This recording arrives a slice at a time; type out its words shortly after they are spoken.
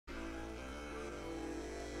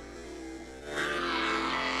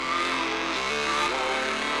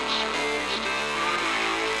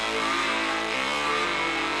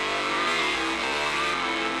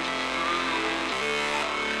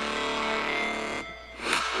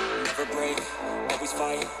great, always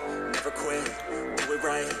fight, never quit, do it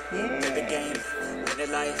right, play the game, win it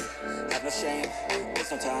life, have no shame,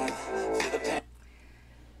 there's no time, feel the pain.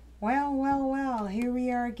 Well, here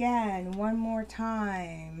we are again, one more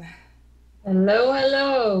time. Hello,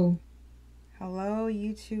 hello. Hello,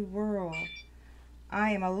 YouTube world.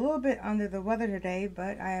 I am a little bit under the weather today,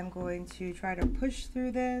 but I am going to try to push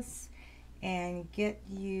through this and get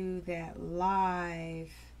you that live,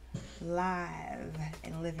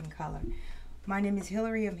 and living color. My name is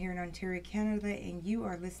Hillary. I'm here in Ontario, Canada, and you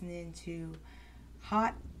are listening to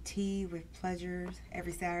Hot Tea with Pleasures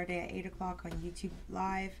every Saturday at 8 o'clock on YouTube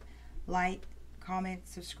Live. Like, comment,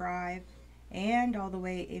 subscribe, and all the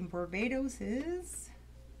way in Barbados is...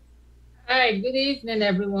 Hi, good evening,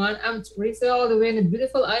 everyone. I'm Teresa, all the way in the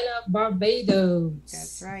beautiful island of Barbados.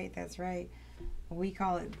 That's right. We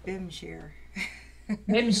call it Bimshire.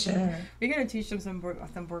 Bimshire. We're going to teach them some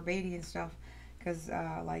Barbadian stuff because,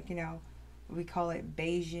 we call it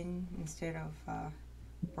Bayesian instead of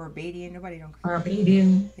Barbadian. Nobody don't...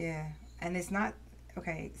 Barbadian. Yeah, and it's not...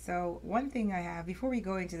 Okay, so one thing I have, before we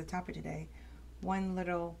go into the topic today, one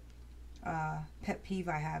little pet peeve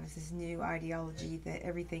I have is this new ideology that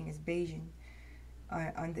everything is Bayesian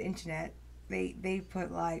on the internet. They put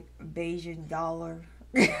like Bayesian dollar.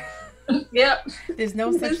 Yep. There's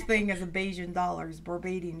no such thing as a Bayesian dollar. It's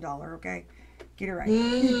Barbadian dollar, okay? Get it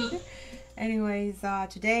right. Anyways,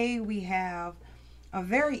 today we have a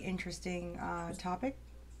very interesting topic.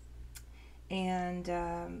 And,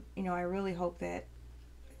 I really hope that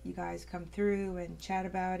you guys come through and chat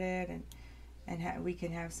about it, and we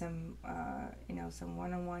can have some, some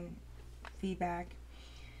one-on-one feedback.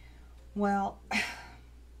 Well,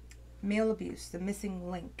 male abuse, the missing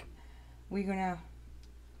link. We're going to,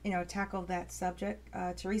 tackle that subject.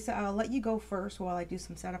 Teresa, I'll let you go first while I do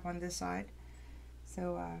some setup on this side.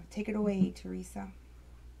 So take it away, Teresa.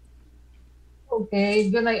 Okay,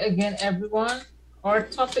 good night again, everyone. Our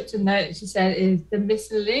topic tonight, she said, is the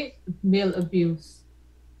missing link with male abuse.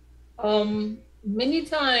 Many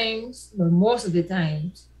times, or most of the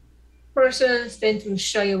times, persons tend to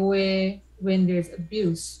shy away when there's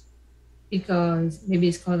abuse because maybe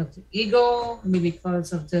it's because of the ego, maybe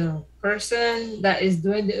because of the person that is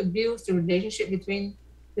doing the abuse, the relationship between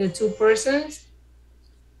the two persons.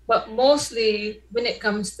 But mostly when it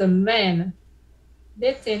comes to men,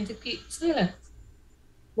 they tend to keep silent.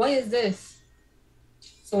 Why is this?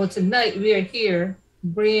 So tonight we are here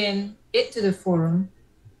bringing it to the forum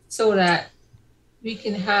so that we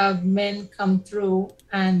can have men come through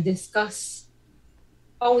and discuss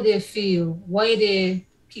how they feel, why they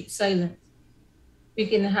keep silent. We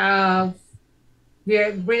are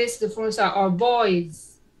bringing it to the forum so our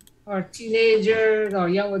boys, our teenagers, our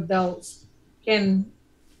young adults can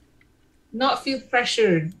not feel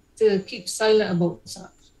pressured to keep silent about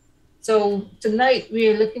such. So tonight we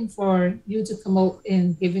are looking for you to come out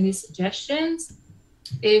and give any suggestions.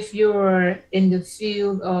 If you're in the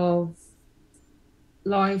field of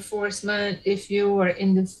law enforcement, if you are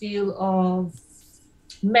in the field of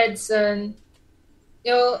medicine,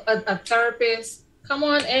 a therapist, come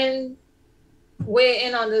on and weigh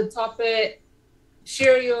in on the topic,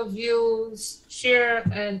 share your views, share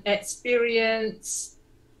an experience.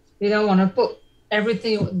 We don't want to put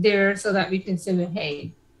everything there so that we can say,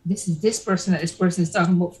 hey, this is this person that this person is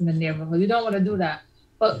talking about from the neighborhood. We don't want to do that.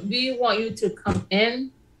 But we want you to come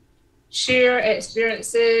in, share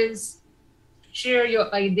experiences, share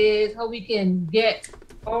your ideas, how we can get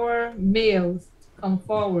our males to come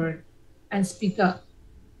forward and speak up.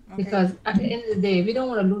 Okay. Because at the end of the day, we don't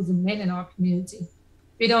want to lose the men in our community.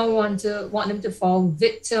 We don't want them to fall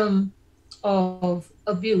victim of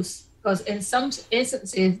abuse. Because in some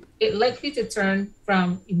instances, it's likely to turn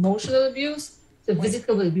from emotional abuse to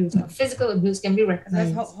physical abuse. Now, physical abuse can be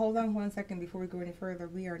recognized. Hold on 1 second before we go any further.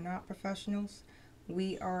 We are not professionals.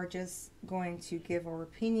 We are just going to give our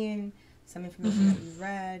opinion, some information that we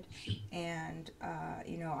read, and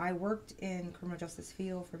I worked in criminal justice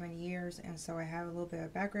field for many years, and so I have a little bit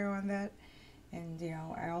of background on that. And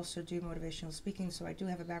I also do motivational speaking, so I do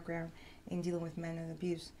have a background in dealing with men and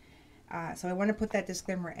abuse. So I want to put that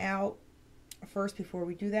disclaimer out first before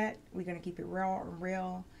we do that. We're going to keep it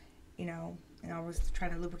real, and I was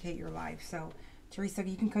trying to lubricate your life. So, Teresa,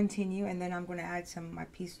 you can continue, and then I'm going to add some of my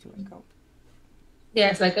piece to it. Go.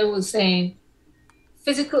 Yes, like I was saying,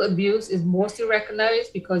 physical abuse is mostly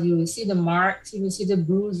recognized because you will see the marks, you will see the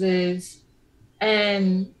bruises,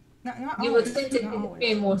 and you will think it can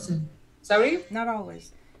be emotion. Sorry? Not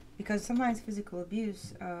always. Because sometimes physical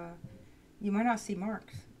abuse, you might not see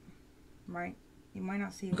marks, right? You might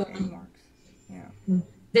not see any marks. Yeah.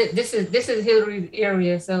 This is Hillary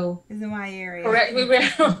area, so This is my area. correct me where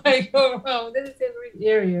I go wrong. This is Hillary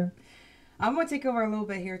area. I'm gonna take over a little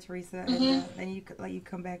bit here, Teresa, and Mm-hmm. then you let you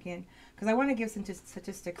come back in because I want to give some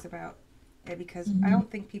statistics about it because I Mm-hmm. don't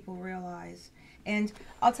think people realize. And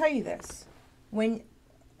I'll tell you this: when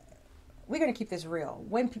we're gonna keep this real,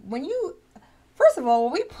 when you first of all,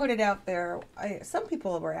 when we put it out there, some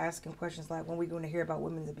people were asking questions like, "When are we going to hear about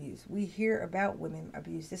women's abuse?" We hear about women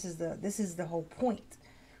abuse. This is the whole point.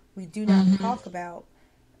 We do not Mm-hmm. talk about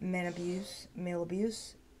men abuse, male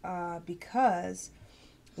abuse, because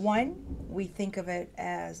one, we think of it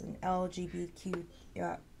as an LGBTQ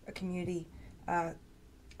community, uh,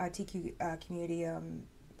 TQ community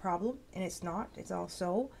problem, and it's not. It's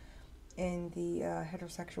also in the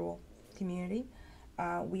heterosexual community.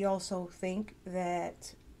 We also think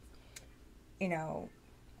that, you know,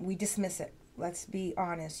 we dismiss it. Let's be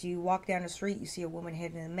honest. You walk down the street, you see a woman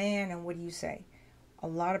hitting a man, and what do you say? A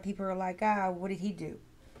lot of people are like, what did he do?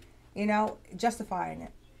 Justifying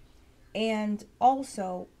it. And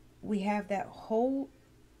also, we have that whole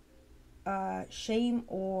shame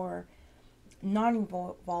or non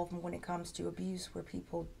involvement when it comes to abuse where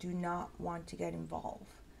people do not want to get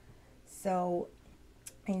involved. So,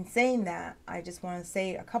 in saying that, I just want to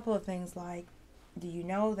say a couple of things like, do you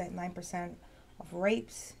know that 9% of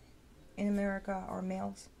rapes in America are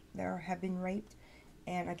males that have been raped?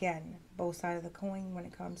 And again, both sides of the coin when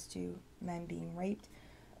it comes to men being raped.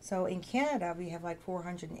 So in Canada, we have like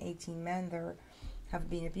 418 men that have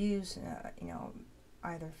been abused,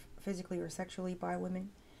 either physically or sexually by women.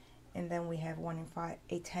 And then we have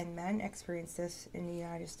 10 men experience this in the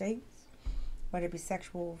United States, whether it be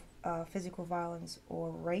sexual, physical violence, or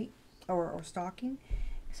rape, or stalking.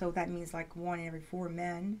 So that means like 1 in every 4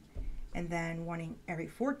 men, and then 1 in every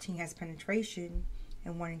 14 has penetration,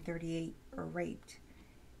 and 1 in 38 are raped.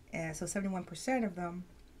 So 71% of them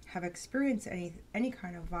have experienced any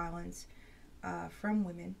kind of violence from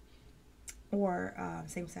women or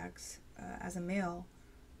same sex as a male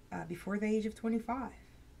before the age of 25.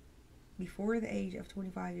 Before the age of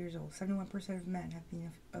 25 years old, 71% of men have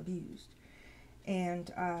been abused.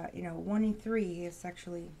 And 1 in 3 is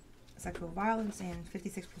sexual violence, and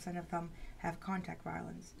 56% of them have contact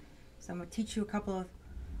violence. So I'm going to teach you a couple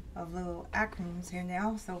of little acronyms here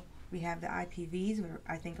now. So we have the IPVs, where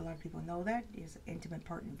I think a lot of people know that is intimate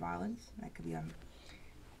partner violence. That could be on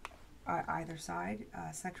either side.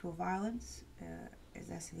 Sexual violence is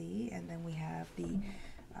SVE, and then we have the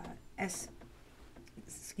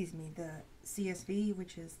the CSV,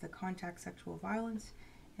 which is the contact sexual violence,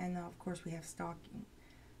 and of course we have stalking.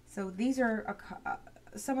 So these are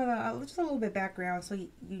some of the just a little bit background, so you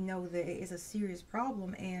know that it is a serious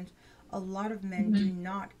problem, and a lot of men do Mm-hmm.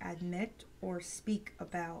 not admit or speak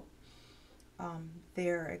about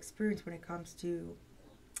their experience when it comes to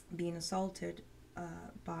being assaulted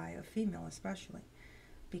by a female, especially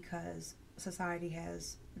because society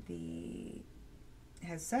has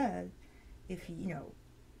said if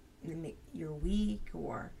you're weak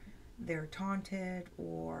or they're taunted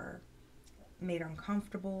or made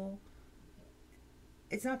uncomfortable,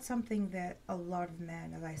 it's not something that a lot of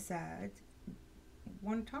men, as I said,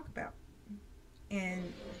 want to talk about.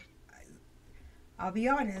 And I'll be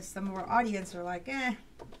honest, some of our audience are like, and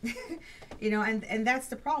that's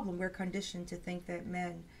the problem. We're conditioned to think that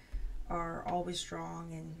men are always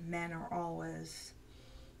strong and men are always,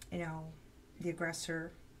 you know, the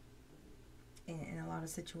aggressor in a lot of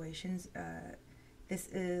situations. This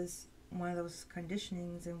is one of those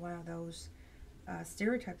conditionings and one of those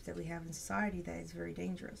stereotypes that we have in society that is very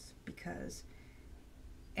dangerous because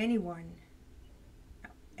anyone,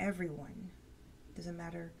 everyone, doesn't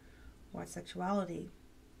matter what sexuality,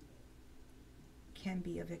 can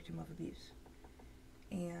be a victim of abuse.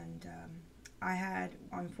 And I had,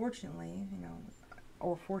 unfortunately,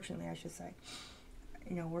 or fortunately, I should say,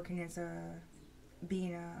 working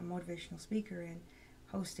being a motivational speaker and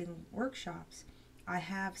hosting workshops, I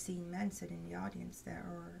have seen men sit in the audience that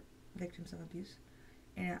are victims of abuse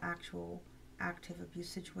in an actual active abuse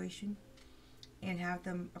situation and have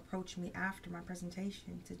them approach me after my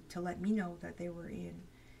presentation to let me know that they were in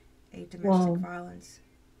a domestic Wow. violence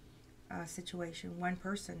situation. One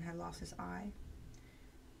person had lost his eye.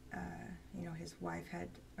 His wife had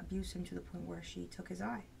abused him to the point where she took his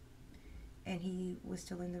eye, and he was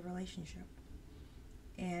still in the relationship.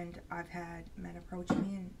 And I've had men approach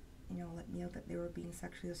me and let me know that they were being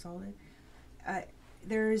sexually assaulted.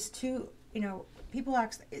 There's two. People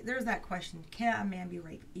ask. There's that question: can a man be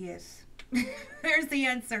raped? Yes. There's the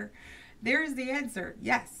answer. There's the answer.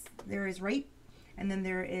 Yes, there is rape, and then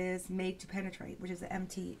there is made to penetrate, which is the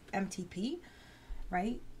MTP,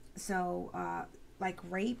 right? So like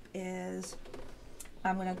rape is,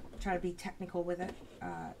 I'm going to try to be technical with it.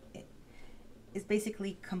 It is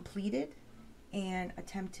basically completed and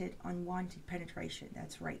attempted unwanted penetration.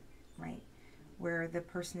 That's rape, right? Where the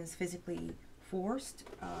person is physically forced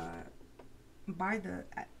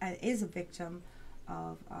is a victim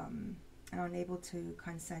of and unable to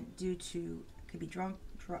consent due to, could be drunk,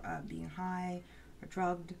 being high or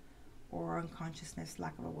drugged, or unconsciousness,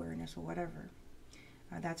 lack of awareness, or whatever.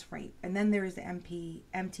 That's rape. And then there is the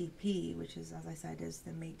MTP, which is, as I said, is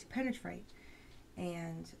the made to penetrate.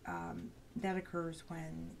 And that occurs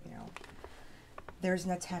when, there's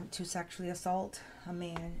an attempt to sexually assault a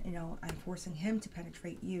man, I'm forcing him to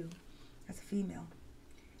penetrate you as a female.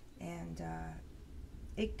 And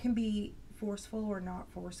it can be forceful or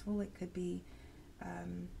not forceful. It could be a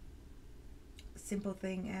simple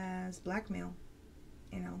thing as blackmail,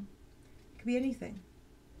 It could be anything.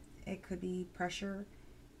 It could be pressure,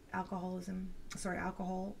 alcohol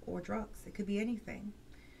or drugs. It could be anything.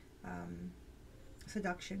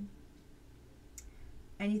 Seduction.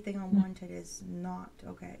 Anything unwanted is not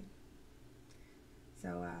okay.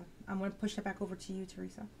 So I'm going to push that back over to you,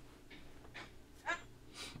 Teresa.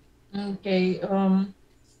 Okay.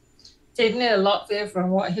 Taking it a lot there from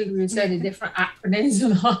what Hillary said, the different acronyms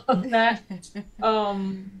and all of that.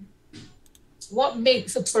 What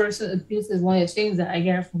makes a person abusive is one of the things that I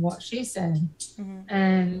get from what she said. Mm-hmm.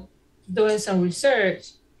 And doing some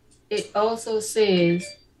research, it also says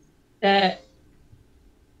that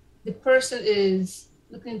the person is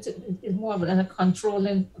more of a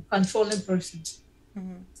controlling person.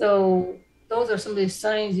 Mm-hmm. So those are some of the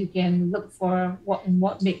signs you can look for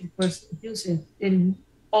what makes the person abusive. They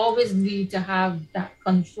always need to have that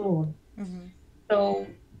control. Mm-hmm. So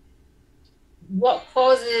what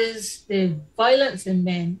causes the violence in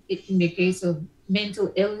men, in the case of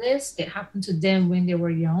mental illness, it happened to them when they were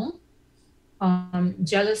young.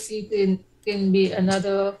 Jealousy can be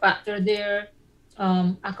another factor there.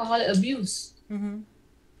 Alcohol abuse, mm-hmm.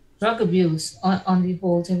 drug abuse on the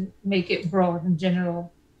whole, to make it broad and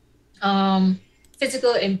general.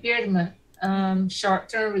 Physical impairment,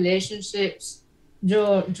 short-term relationships,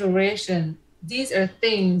 duration. These are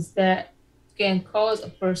things that can cause a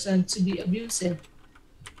person to be abusive.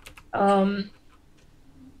 One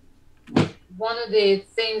of the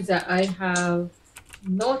things that I have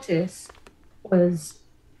noticed was,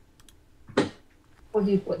 how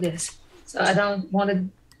do you put this? So I don't want to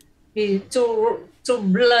be too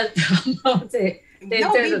blunt about it.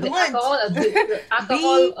 No, be blunt.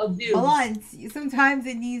 Alcohol abuse. Blunt. Sometimes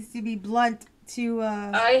it needs to be blunt to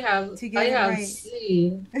I have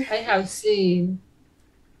seen.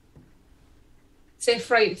 Say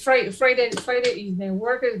Friday evening,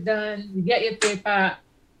 work is done, you get your paper,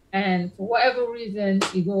 and for whatever reason,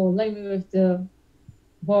 you go lineman with the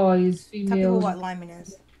boys, females. Tell people what lineman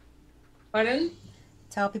is. Pardon?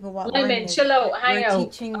 Tell people what lineman is. Chill out, hang out. We're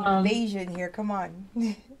teaching invasion here, come on.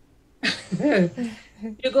 You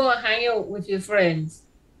go and hang out with your friends.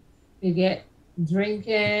 You get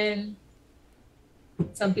drinking.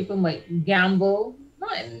 Some people might gamble.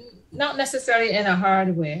 Not necessarily in a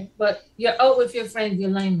hard way, but you're out with your friends, your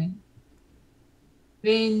linemen.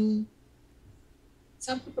 When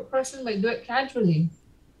some person might do it casually,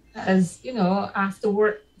 as after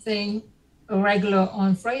work thing, a regular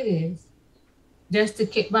on Fridays, just to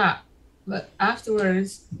kick back. But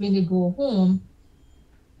afterwards, when you go home,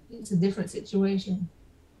 it's a different situation.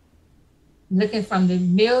 Looking from the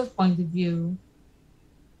male point of view,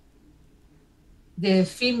 the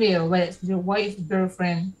female, whether it's your wife,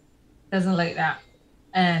 girlfriend, doesn't like that,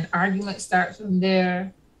 and argument starts from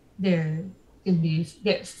there. There can be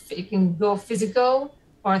it can go physical,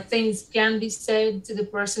 or things can be said to the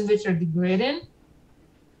person which are degrading.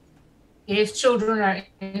 If children are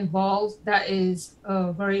involved, that is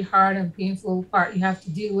a very hard and painful part you have to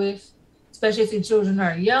deal with, especially if the children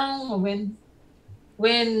are young, or when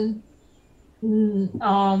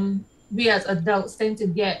we as adults tend to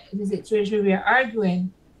get in the situation where we are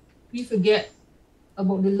arguing, we forget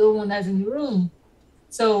about the little one that's in the room.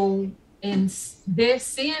 So in they're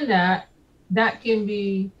seeing that can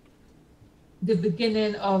be the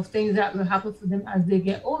beginning of things that will happen for them as they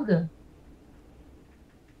get older.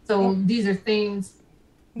 So these are things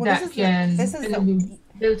that can be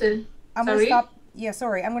built in. I'm going to stop. Yeah,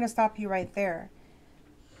 sorry. I'm going to stop you right there.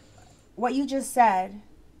 What you just said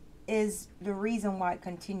is the reason why it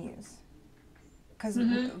continues. Because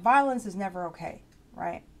violence is never okay,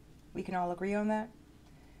 right? We can all agree on that.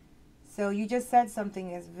 So you just said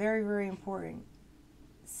something that's very, very important.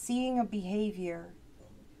 Seeing a behavior,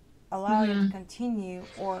 allowing it to continue,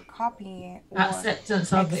 or copying it, or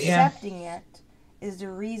accepting it is the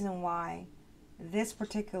reason why this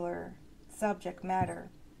particular subject matter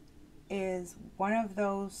is one of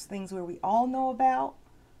those things where we all know about,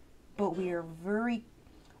 but we're a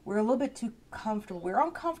little bit too comfortable. We're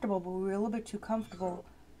uncomfortable, but we're a little bit too comfortable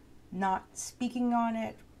not speaking on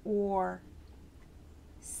it or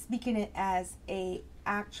speaking it as a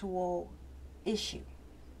actual issue,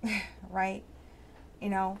 right? You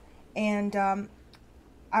know, and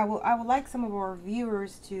I would like some of our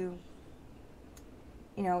viewers to,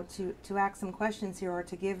 you know, to ask some questions here or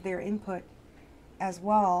to give their input as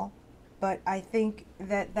well. But I think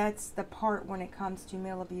that that's the part when it comes to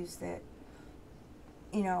male abuse that,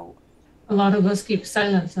 you know, A lot of us keep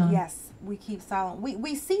silence on. yes, we keep silent.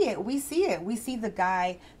 We see it. We see it. We see the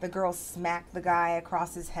girl smack the guy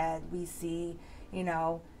across his head. We see, you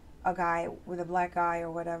know, a guy with a black eye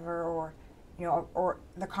or whatever, or, you know, or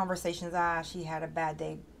the conversations, she had a bad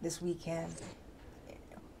day this weekend.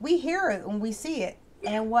 We hear it and we see it.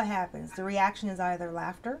 And what happens? The reaction is either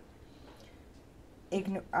laughter,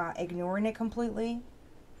 ignoring it completely,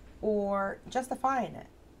 or justifying it,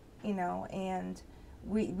 you know. And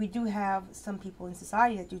we do have some people in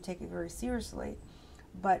society that do take it very seriously,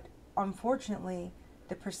 but unfortunately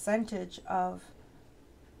the percentage of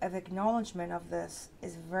acknowledgement of this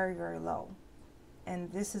is very, very low.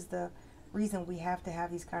 And this is the reason we have to have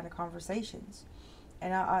these kind of conversations.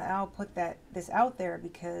 And I'll put this out there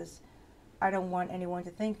because I don't want anyone to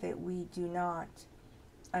think that we do not,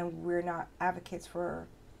 and we're not advocates for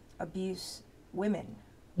abuse women.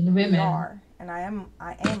 Women. We are, and I am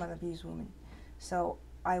an abused woman. So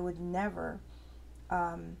I would never,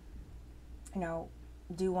 you know,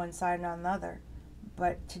 do one side and not another.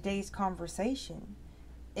 But today's conversation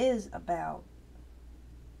is about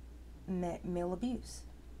male abuse.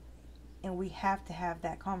 And we have to have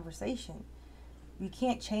that conversation. You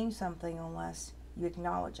can't change something unless you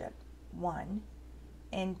acknowledge it, one.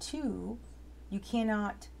 And two, you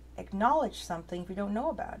cannot acknowledge something if you don't know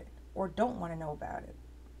about it or don't want to know about it.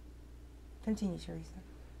 Continue, Teresa.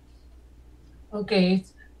 Okay,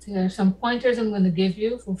 there are some pointers I'm going to give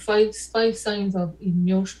you for five signs of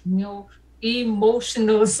emotional abuse.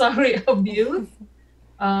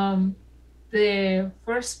 The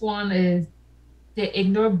first one is they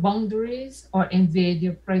ignore boundaries or invade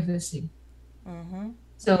your privacy. Mm-hmm.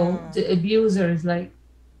 So the abusers, like,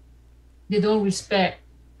 they don't respect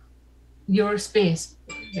your space,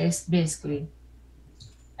 basically.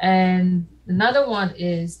 And another one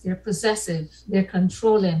is they're possessive, they're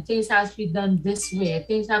controlling. Things have to be done this way,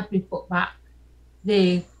 things have to be put back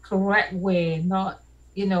the correct way, not,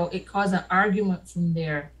 you know, it caused an argument from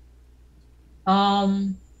there.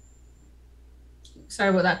 Sorry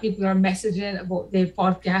about that. People are messaging about their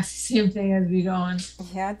podcast, same thing as we go on.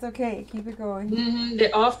 Yeah, it's okay. Keep it going. Mm-hmm. They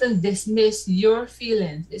often dismiss your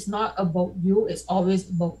feelings. It's not about you, it's always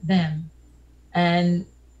about them. And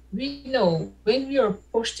we know when we are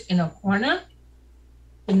pushed in a corner,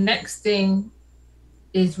 the next thing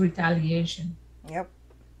is retaliation. Yep.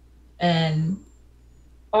 And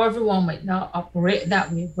everyone might not operate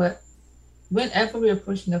that way, but whenever we are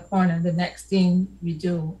pushed in a corner, the next thing we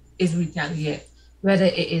do is retaliate, whether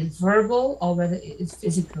it is verbal or whether it is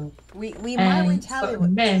physical. We might retaliate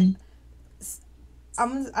with men.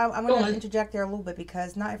 I'm going to interject there a little bit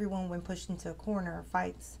because not everyone, when pushed into a corner,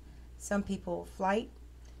 fights. Some people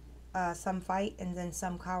some fight, and then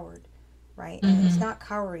some coward, right? Mm-hmm. And it's not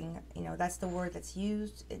cowering, you know, that's the word that's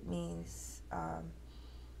used. It means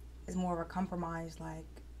it's more of a compromise, like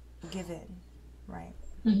give in, right?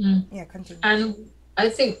 Mm-hmm. Yeah, continue. And I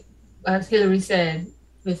think, as Hillary said,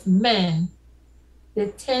 with men, they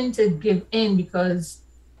tend to give in because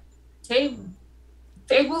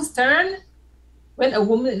tables turn. When a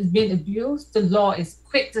woman is being abused, the law is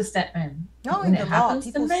quick to step in. Not only the law,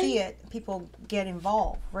 people see it, people get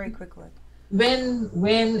involved very quickly.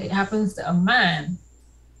 When it happens to a man,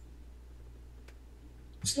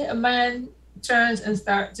 say a man turns and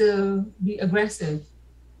start to be aggressive,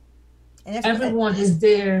 and everyone is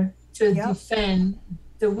there to defend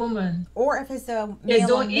the woman. Or if it's a male, they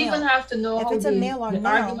don't even have to know how the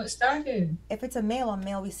argument started. If it's a male on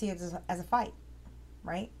male, we see it as a fight,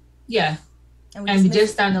 right? Yeah. And we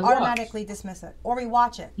just stand and automatically dismiss it, or we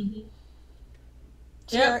watch it. Mm-hmm.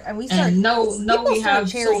 And we start. And no, we have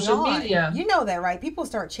social media. You know that, right? People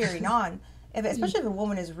start cheering on, especially if a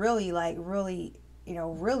woman is really, you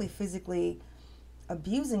know, really physically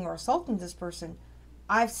abusing or assaulting this person.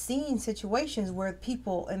 I've seen situations where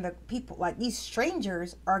people like these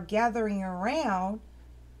strangers are gathering around,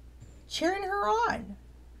 cheering her on.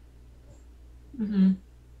 Mm-hmm.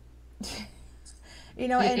 You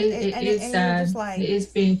know, and you're just like, it is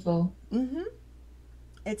painful. Mm-hmm.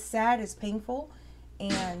 It's sad, it's painful,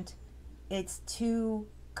 and it's too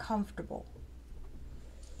comfortable,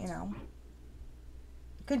 you know.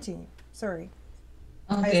 Continue. Sorry.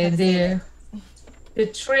 I just Okay, had to say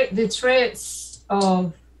that. the traits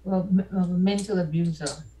of a mental abuser.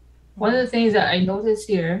 One of Mm-hmm. the things that I notice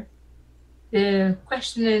here, the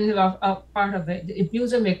questioning of part of it, the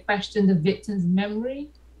abuser may question the victim's memory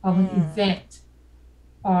of an Mm. event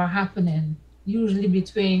or happening, usually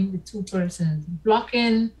between the two persons,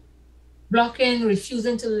 blocking,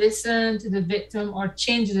 refusing to listen to the victim or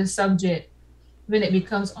change the subject when it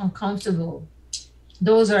becomes uncomfortable.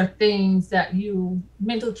 Those are things that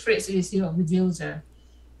mental traits that you see of the abuser.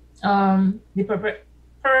 The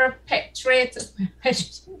perpetrator,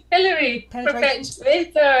 Hillary, Penetration.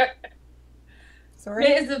 perpetrator Sorry.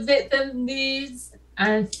 makes the victim's needs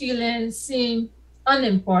and feelings seem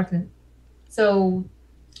unimportant. So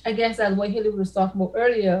I guess that's what Hillary was talking about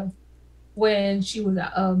earlier when she was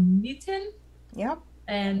at a meeting Yep.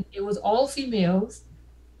 and it was all females.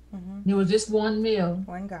 Mm-hmm. There was just one male,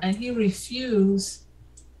 One guy. and he refused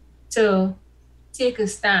to take a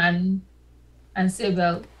stand and say,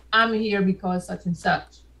 "Well, I'm here because such and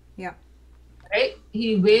such." Yep. Right?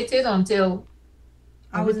 He waited until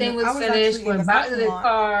everything I was was finished, actually in the went back to parking the lot.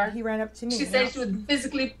 car. He ran up to She me. said Yep. she would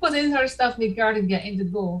physically put in her stuff in the car to get in to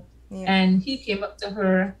go. Yeah. And he came up to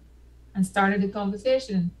her and started the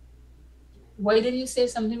conversation. Why didn't you say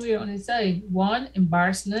something when you're on his side? One,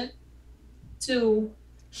 embarrassment. Two,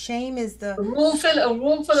 Shame is the a room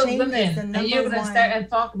full of shame is the women, and number you're gonna start one. and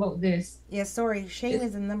talk about this. Yeah, sorry. Shame It,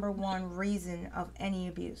 is the number one reason of any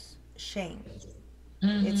abuse. Shame. It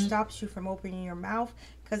mm-hmm, stops you from opening your mouth.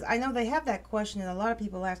 Because I know they have that question, and a lot of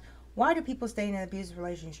people ask, why do people stay in an abusive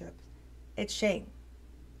relationship? It's shame.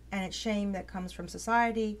 And it's shame that comes from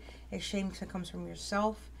society. It's shame that comes from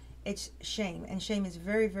yourself. It's shame. And shame is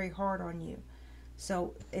very, very hard on you.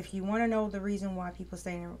 So if you want to know the reason why people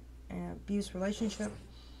stay in an abuse relationship,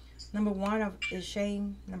 number one is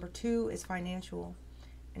shame. Number two is financial.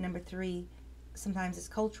 And number three, sometimes it's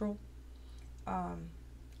cultural. Um,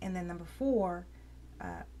 and then number four,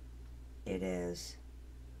 uh, it is,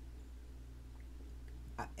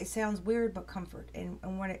 it sounds weird, but comfort. And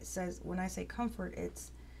when I say comfort,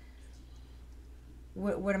 it's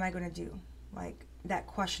what am I going to do? Like that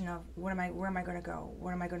question of where am I going to go?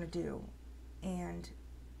 What am I going to do? And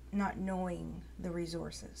not knowing the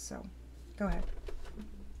resources. So go ahead.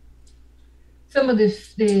 some of the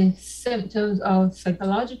symptoms of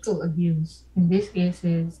psychological abuse in this case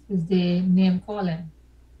is the name calling.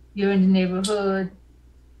 You're in the neighborhood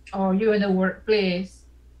or you're in the workplace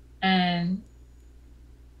and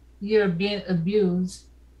you're being abused,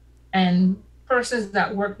 and persons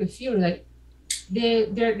that work with you, like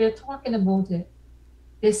they're talking about it.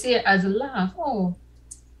 They say it as a laugh. Oh,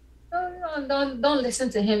 no, don't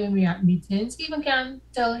listen to him when we're at meetings. He even can't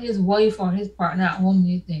tell his wife or his partner at home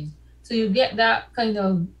anything. So you get that kind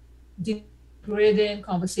of degrading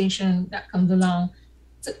conversation that comes along.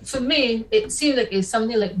 So for me, it seems like it's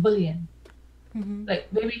something like bullying. Mm-hmm.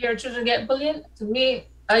 Like maybe your children get bullied. To me,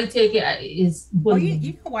 I take it as Oh, bullying.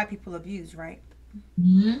 you know why people abuse, right?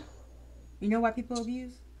 Mm-hmm. You know why people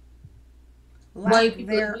abuse? Why Lack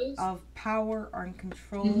people there abuse? of power or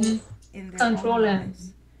control Mm-hmm. in their own Controlling.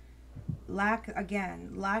 lives.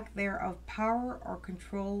 Lack there of power or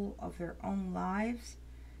control of their own lives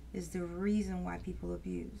is the reason why people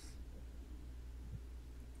abuse.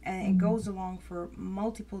 And it goes along for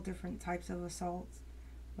multiple different types of assaults,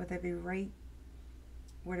 whether it be rape,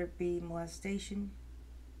 whether it be molestation,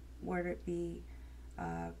 whether it be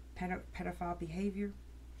pedophile behavior.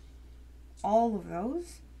 All of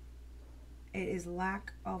those, it is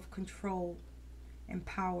lack of control and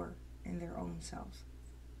power in their own selves.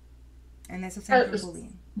 And that's the same for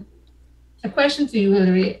bullying. A question to you,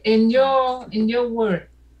 Hillary. In your work,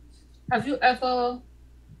 have you ever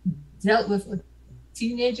dealt with a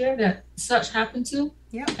teenager that such happened to?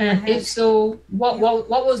 Yep, I And if have. so, what Yep.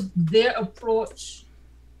 what was their approach?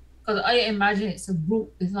 Because I imagine it's a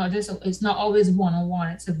group. It's not always one on one.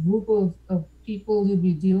 It's a group of people you'll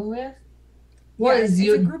be dealing with. What Yeah, is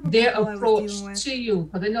it's a group of their people I was dealing approach with. to you?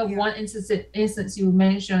 Because I know Yeah. one instance you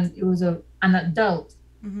mentioned it was an adult,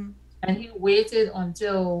 Mm-hmm. and he waited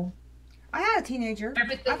until I had a teenager.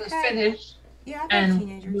 everything I've was had, finished yeah, I've had and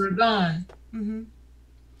teenagers. you were gone. Mm-hmm. No,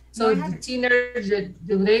 So I the had, teenagers,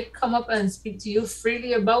 do they come up and speak to you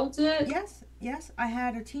freely about it? yes, I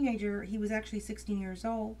had a teenager. He was actually 16 years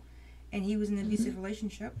old, and he was in an abusive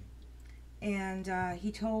relationship. And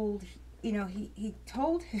he told, he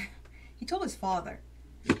told his father,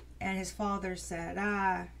 and his father said,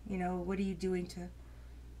 what are you doing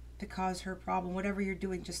to cause her problem? Whatever you're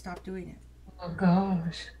doing, just stop doing it. Oh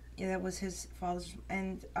gosh. Yeah, that was his father's.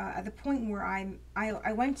 And at the point where I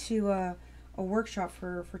went to a workshop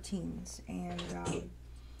for teens, and I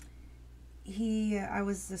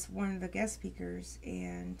was this one of the guest speakers,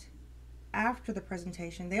 and after the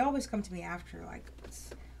presentation, they always come to me after, like,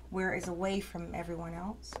 where it's away from everyone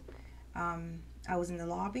else. I was in the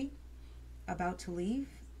lobby about to leave,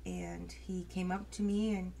 and he came up to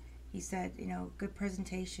me and he said, good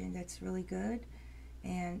presentation, that's really good.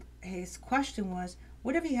 And his question was,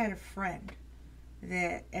 what if he had a friend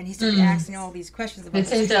that, and he started asking all these questions They about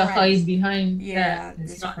tend his to friends. hide behind Yeah, that.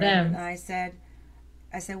 It's this not friend. And them.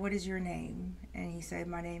 I said, what is your name? And he said,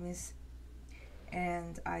 my name is,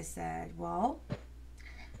 and I said, well,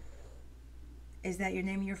 is that your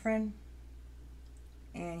name of your friend?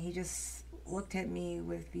 And he just looked at me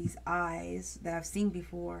with these eyes that I've seen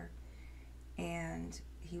before, and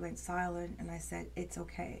he went silent, and I said, it's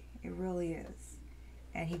okay, it really is.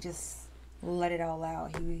 And he just let it all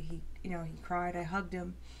out. He cried. I hugged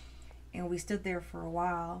him, and we stood there for a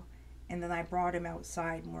while, and then I brought him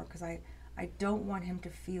outside more, because I don't want him to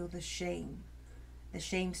feel the shame. The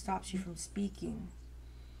shame stops you from speaking.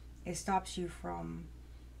 It stops you from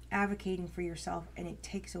advocating for yourself, and it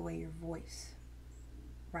takes away your voice.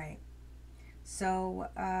 Right. So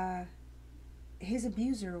his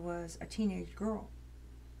abuser was a teenage girl.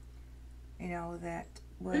 That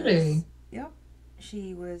was... Really? Yep.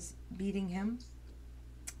 She was beating him.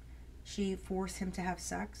 She forced him to have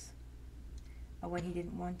sex when he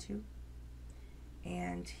didn't want to.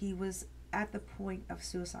 And he was at the point of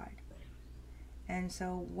suicide. And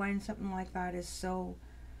so when something like that is so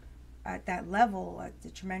at that level,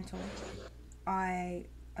 detrimental, I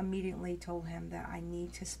immediately told him that I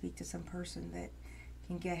need to speak to some person that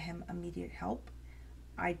can get him immediate help.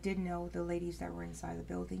 I did know the ladies that were inside the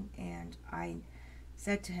building, and I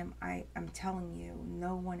said to him, I'm telling you,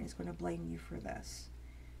 no one is going to blame you for this.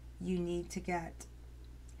 You need to get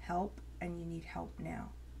help, and you need help now.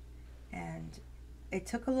 And it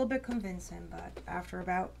took a little bit convincing, but after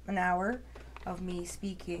about an hour of me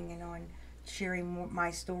speaking and on sharing my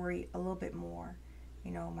story a little bit more,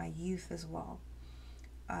 my youth as well,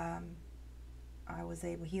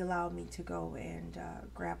 he allowed me to go and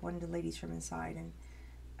grab one of the ladies from inside,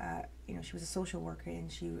 and she was a social worker,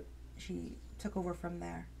 and she took over from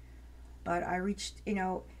there. But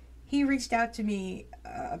he reached out to me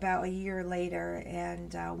about a year later,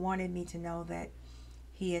 and wanted me to know that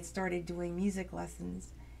he had started doing music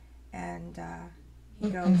lessons, and he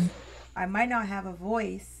goes, I might not have a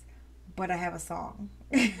voice, but I have a song.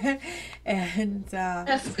 And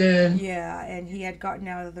That's good. yeah, and he had gotten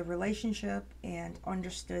out of the relationship and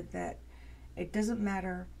understood that it doesn't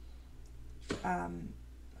matter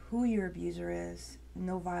who your abuser is.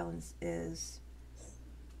 No violence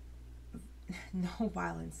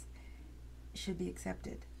should be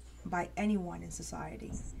accepted by anyone in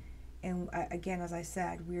society. And again, as I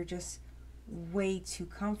said, we're just way too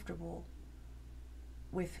comfortable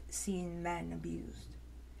with seeing men abused.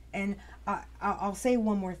 And I'll say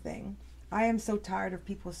one more thing. I am so tired of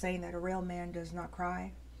people saying that a real man does not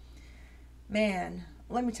cry. Man,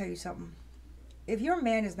 let me tell you something. If your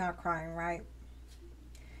man is not crying, right,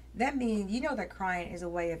 that means that crying is a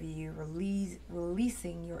way of you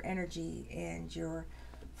releasing your energy and your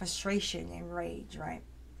frustration and rage, right?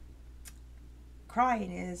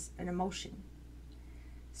 Crying is an emotion.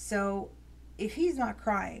 So if he's not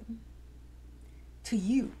crying to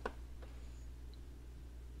you,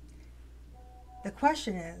 the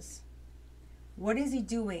question is, what is he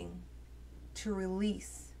doing to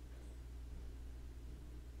release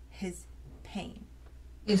his pain,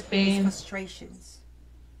 His his frustrations?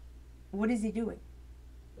 What is he doing?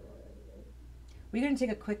 We're going to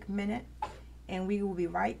take a quick minute, and we will be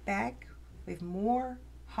right back with more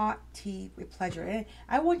hot tea with pleasure. And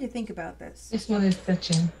I want you to think about this. This one is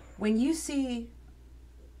touching. When you see,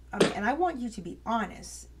 and I want you to be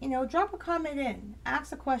honest, drop a comment in,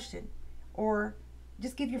 ask a question, or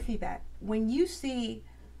just give your feedback. When you see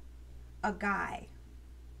a guy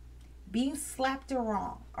being slapped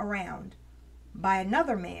around by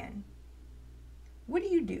another man, what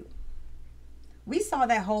do? We saw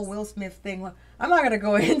that whole Will Smith thing. I'm not going to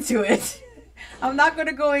go into it.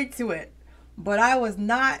 But I was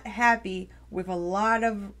not happy with a lot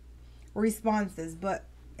of responses. But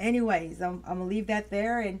anyways, I'm going to leave that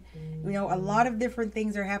there. And, a lot of different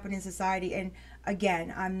things are happening in society. And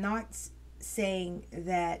again, I'm not saying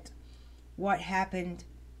that what happened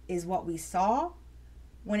is what we saw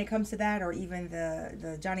when it comes to that, or even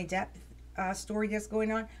the Johnny Depp story that's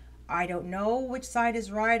going on. I don't know which side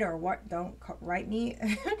is right or what. Don't write me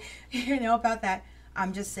about that.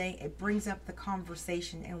 I'm just saying it brings up the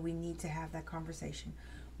conversation, and we need to have that conversation.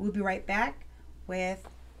 We'll be right back with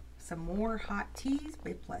some more hot teas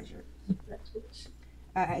with pleasure.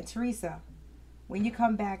 Teresa, when you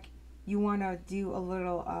come back, you want to do a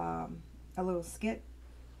little skit.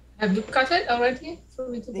 Have you cut it already for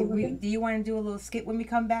me to go Do you want to do a little skit when we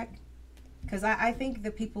come back? Because I think the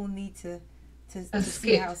people need to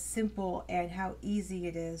see how simple and how easy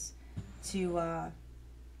it is to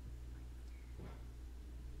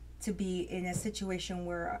be in a situation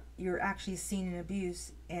where you're actually seeing an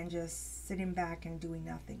abuse and just sitting back and doing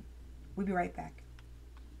nothing. We'll be right back.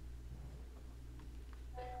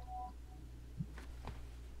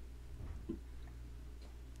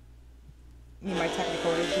 Me, my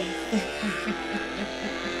technical issues.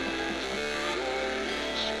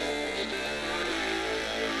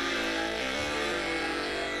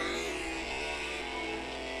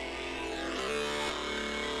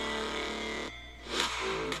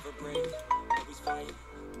 Never break, always fight,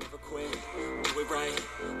 never quit, do it right,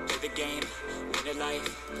 play the game, win it life,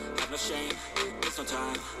 have no shame, there's no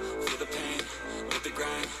time, feel the pain, live the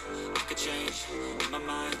grind, I could change, in my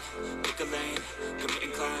mind, pick a lane, commit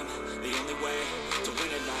and climb, the only way to win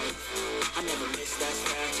it life, I never miss that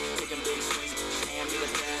fact, taking big swings, hand me the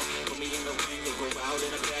bat, put me in the ring, they go out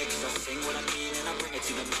in a bag, cause I sing what I mean and I bring it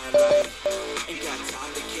to the mad light, ain't got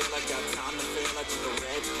time to kill, I got time to feel, I took a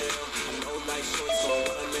red pill, I know life's short, so I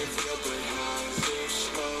wanna live real, but how's it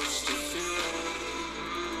supposed to feel?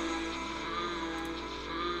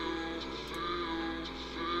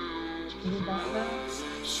 How's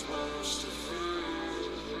it supposed to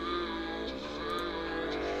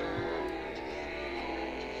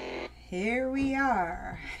Here we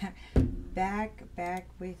are. Back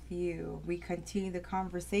with you. We continue the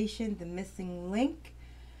conversation, the missing link.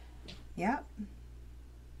 Yep.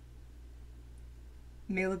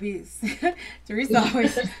 Male abuse. Teresa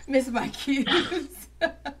always miss my cues.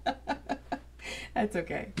 That's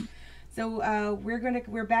okay. So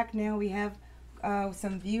we're back now. We have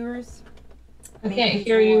some viewers. I can't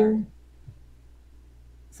hear you.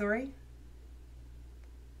 Sorry?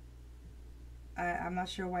 I'm not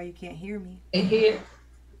sure why you can't hear me.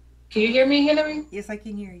 Can you hear me, Hillary? Yes, I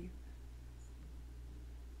can hear you.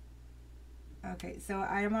 Okay, so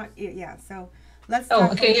I'm not. Yeah, so let's. Oh,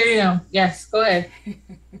 I can hear you now. Yes, go ahead.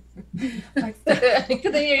 I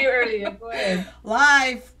couldn't hear you earlier. Go ahead.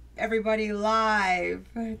 Live, everybody, live.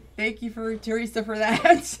 Thank you for Teresa for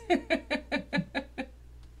that.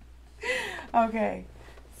 Okay,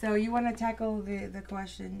 so you want to tackle the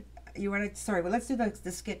question? You want to? Sorry, but let's do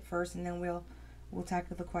the skit first, and then we'll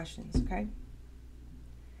tackle the questions. Okay.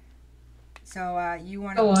 So you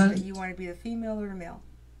want to be the female or the male?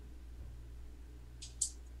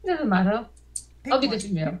 Doesn't matter. Pick I'll be one. the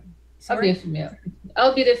female. Sorry? I'll be the female.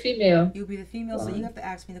 I'll be the female. You'll be the female, so you have to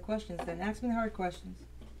ask me the questions. Then ask me the hard questions.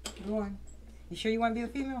 Go on. You sure you want to be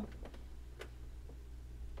the female?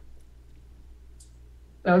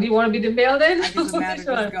 Well, you want to be the male then? It doesn't matter.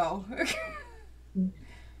 Just go.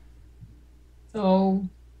 So,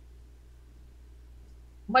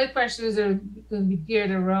 my questions are going to be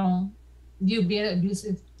geared around you being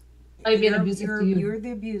abusive. I being abusive to you. You're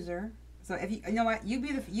the abuser. So if you know what, you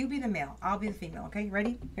be the male. I'll be the female. Okay,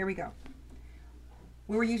 ready? Here we go.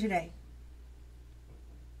 Where were you today?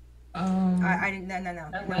 I didn't. No.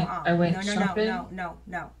 I went no, shopping. No.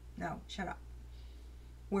 Shut up.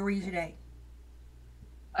 Where were you today?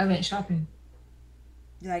 I went shopping.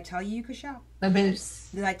 Did I tell you could shop?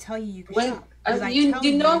 Did I tell you could shop? You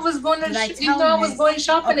know I was going to. You know I was going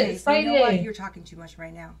shopping. Okay, It's so Friday. you know what? You're talking too much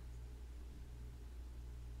right now.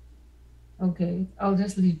 Okay, I'll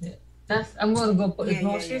just leave it. I'm going to go put the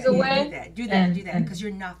groceries away. Do that, because you're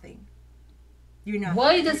nothing. You're nothing.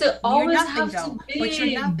 Why does it always nothing, have to be? But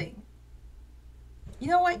you're nothing. You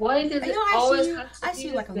know what? Why does it always have to be? I see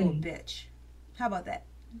you like a little bitch. How about that?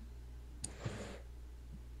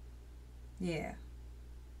 Yeah.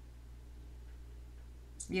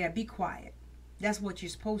 Yeah, be quiet. That's what you're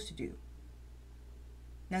supposed to do.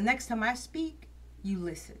 Now, next time I speak, you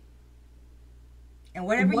listen. And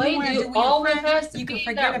whatever you want to do with your friends, you can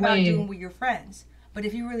forget about doing with your friends. But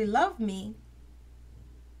if you really love me,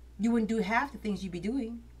 you wouldn't do half the things you'd be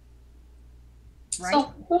doing. Right?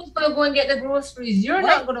 So who's going to go and get the groceries? You're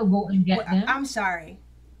not going to go and get them. I'm sorry.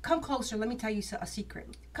 Come closer. Let me tell you a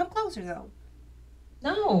secret. Come closer, though.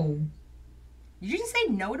 No. Did you just say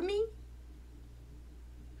no to me?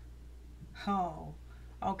 Oh,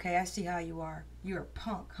 okay. I see how you are. You're a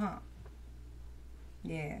punk, huh?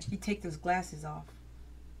 Yeah, you take those glasses off.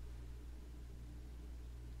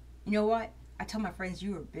 You know what? I tell my friends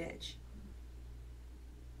you're a bitch.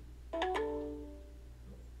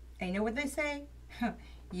 And you know what they say?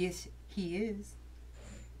 Yes, he is.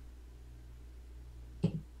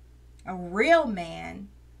 A real man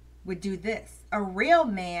would do this. A real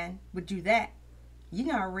man would do that. You're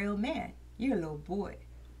not a real man. You're a little boy.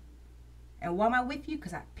 And why am I with you?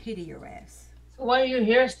 Because I pity your ass. So why are you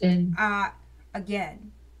here then?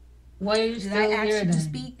 Again, Why are you did I still ask here you to then?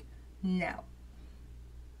 speak? No.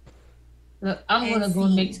 Look, I'm And gonna go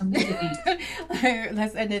and make something to eat.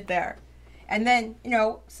 Let's end it there. And then, you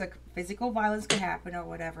know, so physical violence could happen or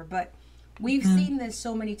whatever. But we've seen this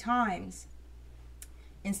so many times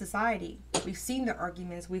in society. We've seen the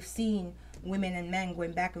arguments. We've seen women and men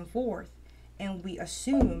going back and forth. And we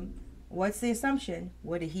assume, what's the assumption?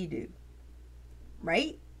 What did he do?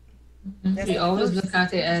 Right? That's We the always first- look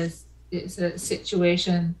at it as it's a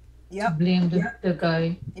situation to Yep. blame the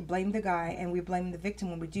guy. We blame the guy and we blame the victim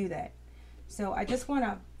when we do that. So I just want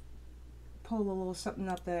to pull a little something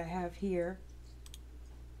up that I have here.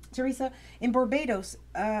 Teresa, in Barbados,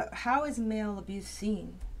 how is male abuse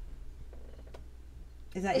seen?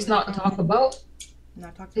 Is that It's even not common? talked about.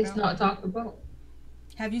 Not talked It's about? not talked about.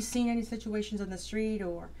 Have you seen any situations on the street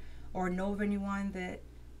or know of anyone that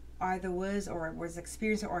either was or was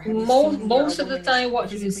experiencing or have you seen Most of the time,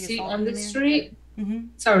 what you see on the street. Mm-hmm.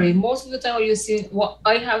 Sorry, most of the time, what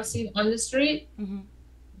I have seen on the street Mm-hmm.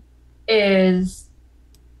 is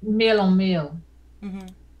male on male. Mm-hmm.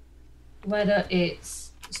 Whether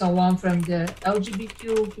it's someone from the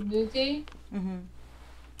LGBTQ community Mm-hmm.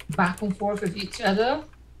 back and forth with each other,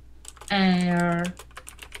 and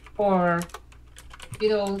or you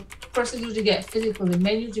know, person usually get physical. The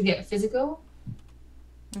men usually get physical.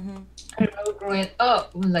 Mm-hmm. I remember growing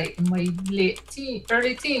up, like in my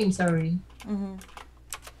early teens, sorry, Mm-hmm.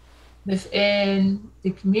 within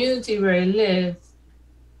the community where I lived,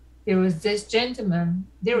 there was this gentleman.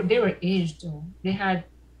 They were aged though. They had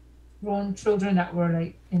grown children that were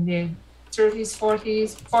like in their 30s,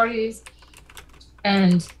 40s,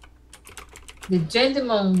 and the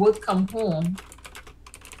gentleman would come home,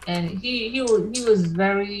 and he was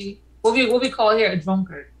very what we call here a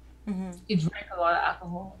drunkard. Mm-hmm. He drank a lot of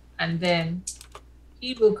alcohol, and then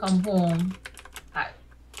he will come home at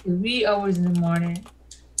the wee hours in the morning.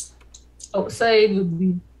 Outside would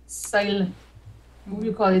be silent. What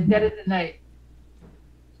we call it dead of the night.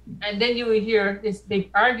 And then you would hear this big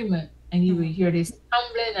argument, and you would hear this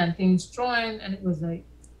tumbling and things throwing, and it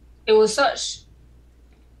was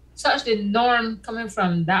such the norm coming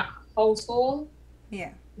from that household.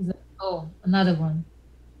 Yeah. It's like, oh, another one.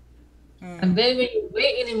 Mm. And then when you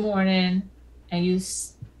wake in the morning and you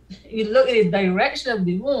look at the direction of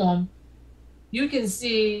the home, you can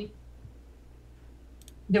see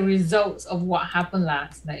the results of what happened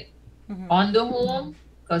last night on the home,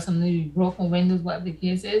 because sometimes broken windows, whatever the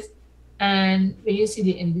case is. And when you see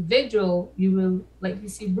the individual, you will likely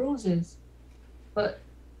see bruises. But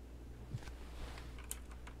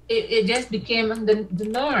it just became the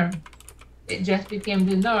norm. It just became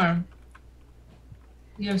the norm.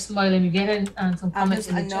 You're smiling. You get some comments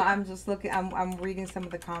in the chat. I'm just looking. I'm reading some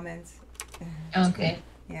of the comments. Okay.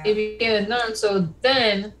 Yeah. It became a norm. So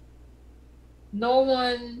then, no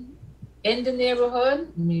one in the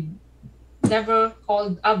neighborhood,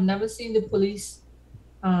 I've never seen the police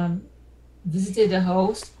visited the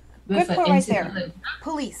house with Good an point right incident there. like that.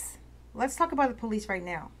 Police. Let's talk about the police right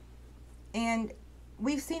now. And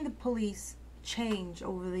we've seen the police change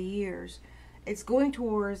over the years. It's going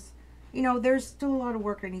towards, there's still a lot of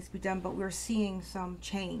work that needs to be done, but we're seeing some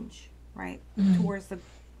change, right? Towards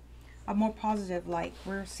a more positive light.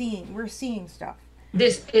 We're seeing stuff.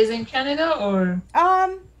 This is in Canada, or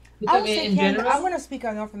I would in say Canada. general? I'm going to speak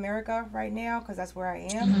on North America right now because that's where I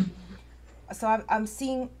am. So I'm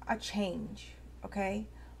seeing a change, okay?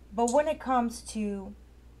 But when it comes to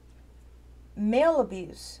male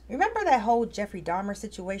abuse, remember that whole Jeffrey Dahmer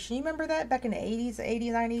situation? You remember that back in the 80s,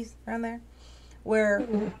 90s, around there? Where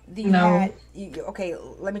okay,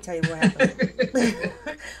 let me tell you what happened.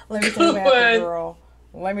 Let me tell you what happened, girl.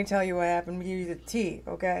 Let me tell you what happened. Let me give you the tea,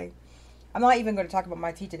 okay? I'm not even going to talk about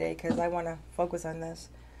my tea today because I want to focus on this.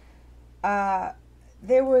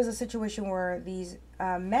 There was a situation where these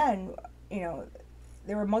men,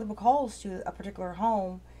 there were multiple calls to a particular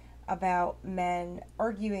home about men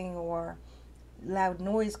arguing or loud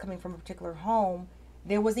noise coming from a particular home.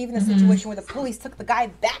 There was even a situation where the police took the guy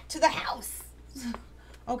back to the house.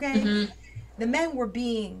 Okay? The men were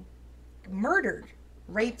being murdered,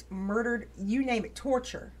 raped, murdered, you name it,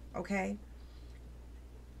 torture. Okay?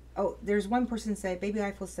 Oh, there's one person said, Baby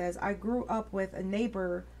Eiffel says, I grew up with a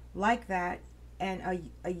neighbor like that and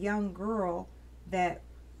a young girl that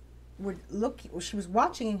would look, she was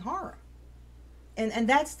watching in horror. And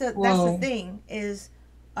that's the thing is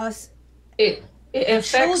us. It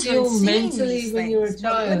affects you mentally when you're a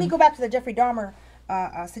child. Let me go back to the Jeffrey Dahmer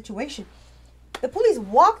situation. The police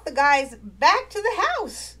walked the guys back to the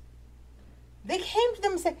house. They came to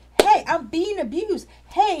them and said, "Hey, I'm being abused.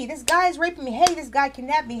 Hey, this guy's raping me. Hey, this guy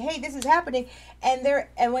kidnapped me. Hey, this is happening."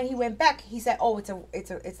 And when he went back, he said, "Oh,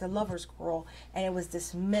 it's a lover's quarrel," and it was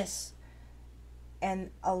dismissed.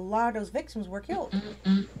 And a lot of those victims were killed.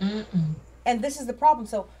 And this is the problem.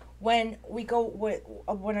 So when we go with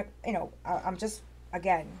I'm just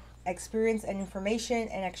again experience and information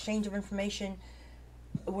and exchange of information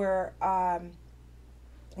where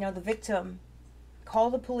the victim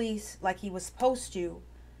called the police like he was supposed to,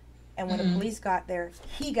 and when the police got there,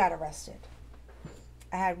 he got arrested.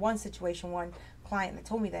 I had one client that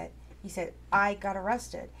told me that. He said, "I got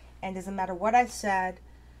arrested, and doesn't matter what I said,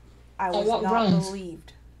 I was not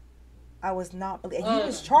believed. I was not believed." He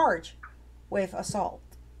was charged with assault,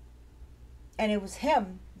 and it was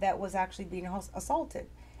him that was actually being assaulted.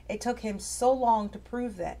 It took him so long to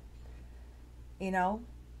prove that,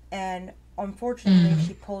 and unfortunately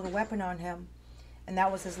she pulled a weapon on him, and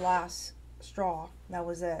that was his last straw. That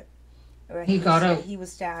was it. He got out. He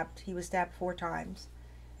was stabbed 4 times,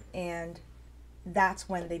 and that's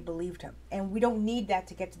when they believed him. And we don't need that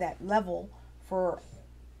to get to that level for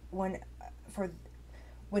when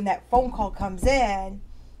that phone call comes in.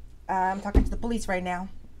 I'm talking to the police right now.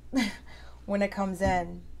 When it comes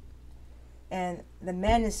in and the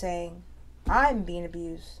man is saying, "I'm being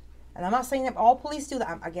abused," and I'm not saying that all police do that.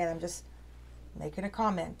 I'm just making a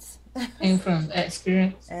comment. And from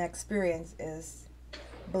experience. And experience is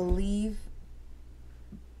believe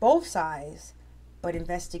both sides, but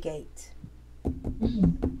investigate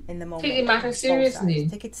in the moment. Take the matter seriously.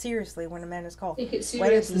 Take it seriously when a man is called. Take it seriously.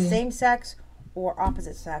 Whether it's the same sex or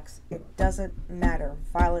opposite sex, it doesn't matter.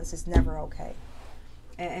 Violence is never okay.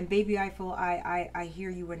 And baby, I hear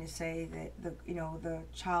you when you say that the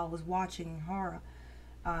child was watching horror.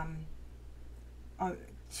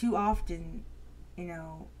 Too often,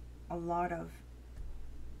 a lot of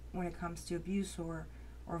when it comes to abuse or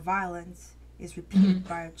violence is repeated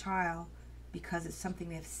by a child because it's something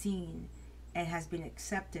they've seen and has been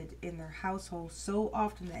accepted in their household so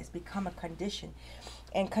often that it's become a condition.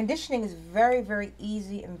 And conditioning is very, very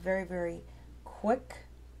easy and very, very quick.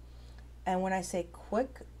 And when I say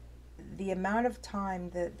quick, the amount of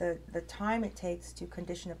time, the time it takes to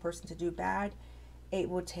condition a person to do bad, it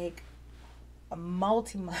will take a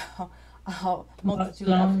multitude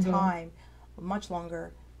of time, much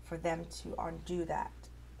longer for them to undo that.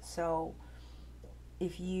 So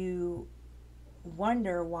if you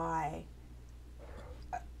wonder why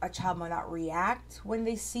a child might not react when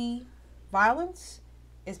they see violence,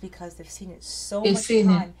 is because they've seen it so much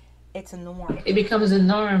time. It's a norm. It becomes a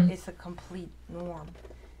norm. It's a complete norm,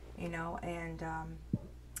 and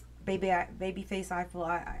babyface,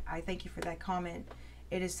 I thank you for that comment.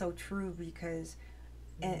 It is so true because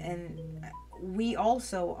and we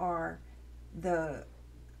also are the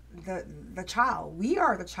child. We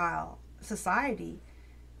are the child. Society,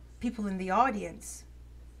 people in the audience,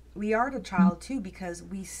 we are the child too, because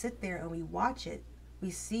we sit there and we watch it.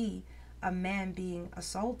 We see a man being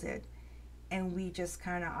assaulted, and we just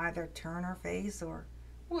kind of either turn our face or,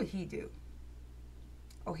 what did he do?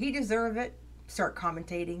 Oh, he deserved it. Start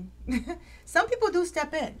commentating. Some people do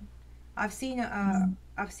step in. I've seen a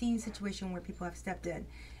situation where people have stepped in.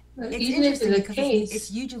 It's interesting because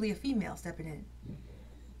it's usually a female stepping in,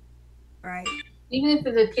 right? Even if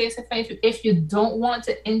it's a case, if you don't want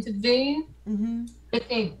to intervene, I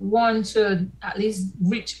think one should at least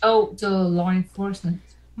reach out to law enforcement.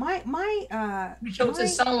 Reach out to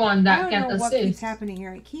someone that can assist. I don't know what keeps happening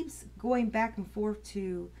here. It keeps going back and forth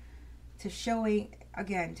to showing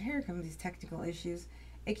again. Here come these technical issues.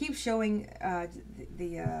 It keeps showing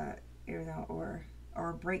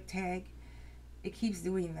or break tag. It keeps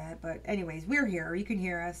doing that. But anyways, we're here. You can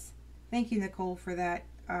hear us. Thank you, Nicole, for that.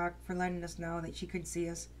 For letting us know that she couldn't see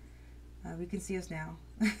us. We can see us now.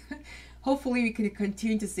 Hopefully we can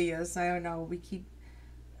continue to see us. I don't know.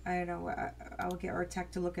 I'll get our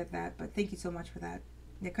tech to look at that. But thank you so much for that.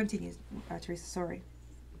 It continues, Teresa. Sorry.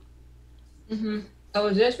 I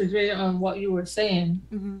was just reiterating on what you were saying.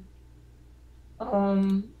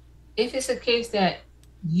 If it's a case that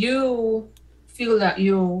you feel that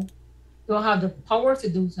you don't have the power to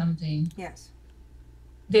do something, yes,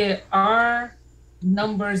 there are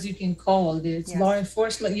numbers you can call. There's law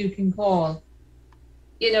enforcement you can call.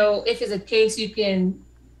 If it's a case, you can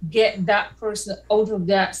get that person out of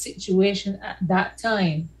that situation at that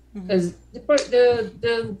time, because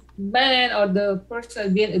the man or the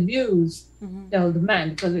person being abused, the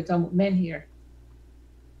man, because we're talking about men here,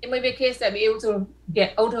 it might be a case that be able to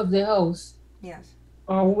get out of the house, yes,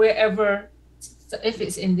 or wherever, So if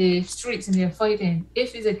it's in the streets and they're fighting,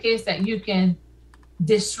 if it's a case that you can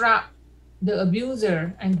disrupt the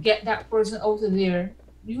abuser and get that person out of there,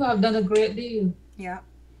 you have done a great deal. Yeah.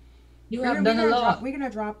 You have done a lot. We're gonna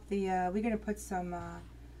drop the we're gonna put some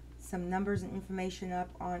numbers and information up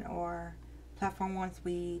on our platform once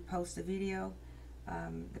we post the video,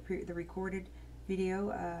 the recorded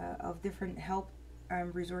video of different help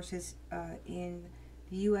resources in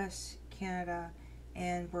the U.S., Canada,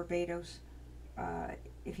 and Barbados.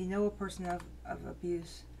 If you know a person of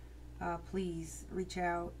abuse, please reach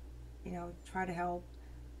out. You know, try to help.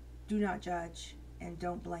 Do not judge and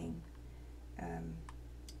don't blame. Um,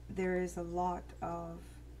 there is a lot of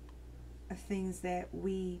things that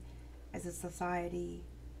we as a society,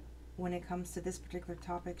 when it comes to this particular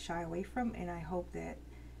topic, shy away from, and I hope that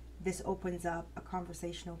this opens up a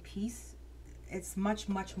conversational piece. It's much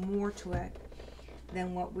much more to it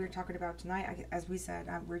than what we're talking about tonight. As we said,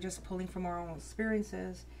 we're just pulling from our own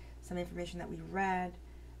experiences, some information that we read.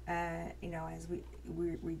 You know, as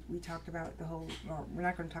we talked about the whole, or we're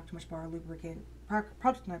not going to talk too much about our lubricant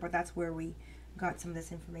product tonight, but that's where we got some of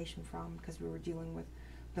this information from, because we were dealing with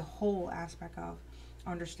the whole aspect of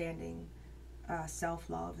understanding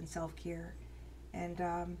self-love and self-care.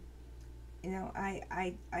 And you know,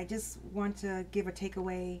 I just want to give a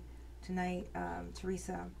takeaway tonight,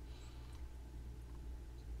 Teresa.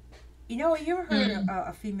 You know, you ever heard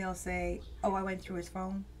a female say, "Oh, I went through his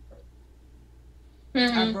phone.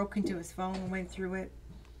 I broke into his phone and went through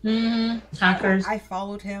it. Hackers. I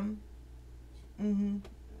followed him.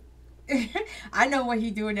 I know what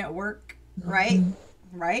he's doing at work, right?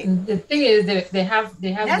 Right? And the thing is that they have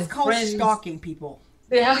That's the called friends. stalking people.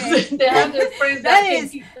 They have they have their friends That can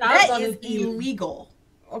is keep tabs on that is you. illegal.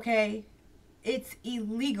 Okay? It's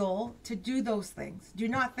illegal to do those things. Do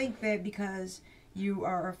not think that because you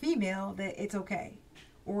are a female that it's okay.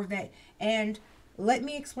 Or that, and let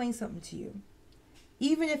me explain something to you.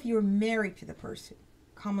 Even if you're married to the person,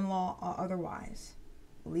 common law or otherwise,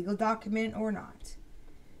 legal document or not,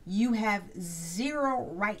 you have zero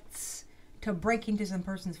rights to break into some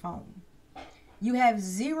person's phone. You have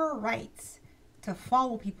zero rights to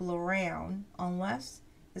follow people around unless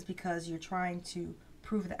it's because you're trying to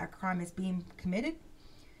prove that a crime is being committed.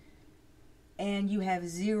 And you have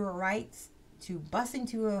zero rights to bust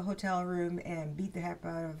into a hotel room and beat the heck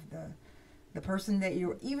out of the person that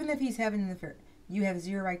you're, even if he's having an affair. You have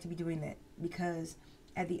zero right to be doing that, because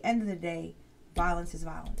at the end of the day, violence is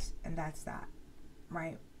violence, and that's that,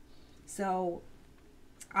 right? So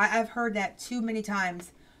I've heard that too many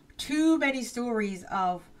times, too many stories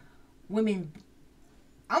of women,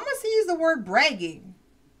 I'm going to use the word bragging.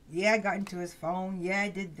 Yeah, I got into his phone. Yeah, I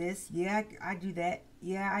did this. Yeah, I do that.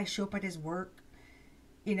 Yeah, I show up at his work,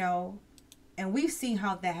 you know, and we've seen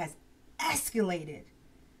how that has escalated.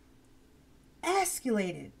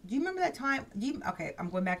 Do you remember that time? Okay, I'm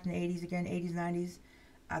going back to the 80s again, 80s, 90s.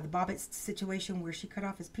 The Bobbitt situation where she cut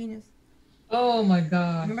off his penis. Oh my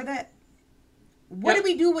God. Remember that? What did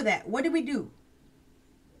we do with that? What did we do?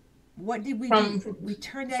 What did we do? We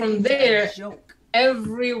turned that into a joke.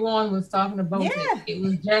 Everyone was talking about it. It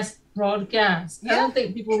was just broadcast. I don't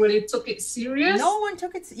think people really took it serious. No one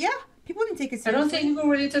took it. Yeah, people didn't take it seriously. I don't think people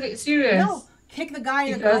really took it serious. No. Kick the guy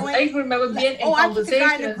in the groin. I remember being in conversations. I kicked the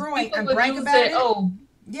guy in the groin and brag about it. Oh,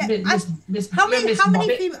 yeah. How many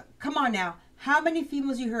females? Come on now. How many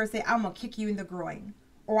females you heard say, "I'm gonna kick you in the groin,"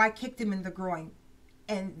 or "I kicked him in the groin,"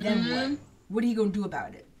 and then what? What are you gonna do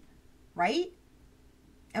about it? Right?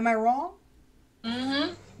 Am I wrong?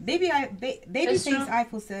 Baby Face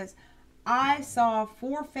Eiffel says, "I saw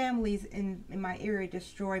 4 families in my area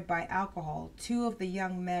destroyed by alcohol. 2 of the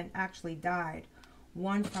young men actually died.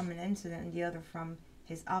 One from an incident and the other from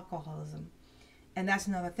his alcoholism." And that's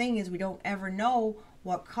another thing, is we don't ever know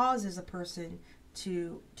what causes a person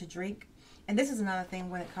to drink. And this is another thing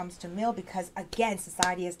when it comes to male, because again,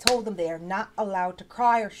 society has told them they are not allowed to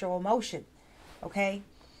cry or show emotion. Okay?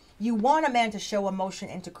 You want a man to show emotion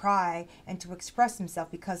and to cry and to express himself,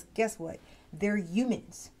 because guess what? They're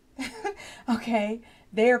humans. Okay?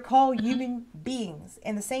 They are called human beings.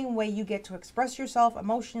 In the same way you get to express yourself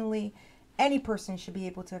emotionally, any person should be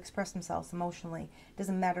able to express themselves emotionally.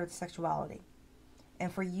 Doesn't matter the sexuality.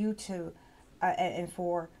 And for you to, and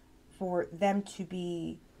for them to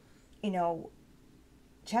be, you know,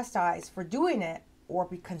 chastised for doing it, or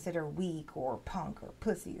be considered weak or punk or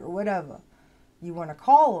pussy or whatever you want to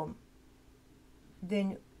call them,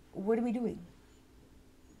 then what are we doing?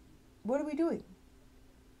 What are we doing?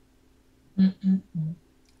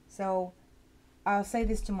 So I'll say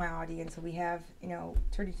this to my audience. So we have, you know,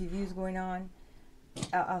 32 views going on.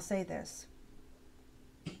 I'll say this.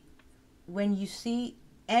 When you see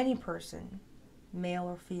any person male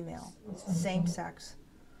or female, same sex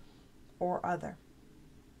or other.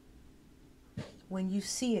 When you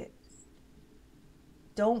see it,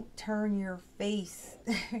 don't turn your face.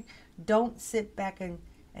 Don't sit back and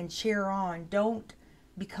cheer on. Don't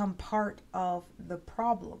become part of the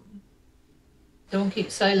problem. Don't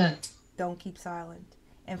keep silent. Don't keep silent.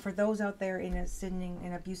 And for those out there in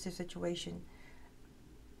an abusive situation,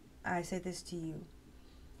 I say this to you.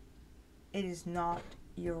 It is not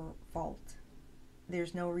your fault.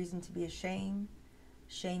 There's no reason to be ashamed.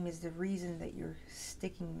 Shame is the reason that you're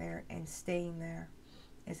sticking there and staying there.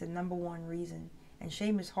 It's the number one reason. And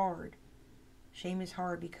shame is hard. Shame is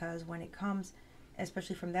hard because when it comes,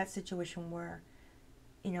 especially from that situation where,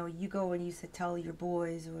 you go and you tell your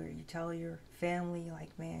boys or you tell your family,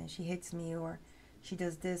 like, man, she hits me, or she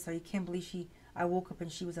does this, or you can't believe I woke up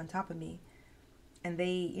and she was on top of me. And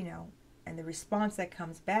they, and the response that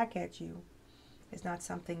comes back at you is not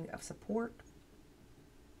something of support.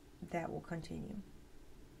 That will continue.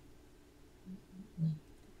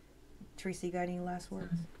 Teresa, you got any last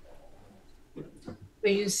words?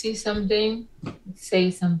 When you see something,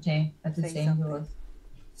 say something, as the saying goes.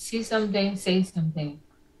 See something, say something.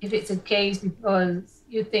 If it's a case because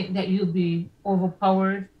you think that you'll be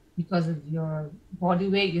overpowered because of your body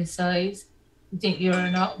weight, your size, you think you're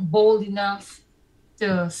not bold enough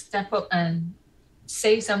to step up and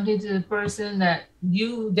say something to the person that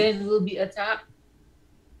you then will be attacked,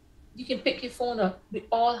 you can pick your phone up. We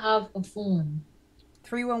all have a phone.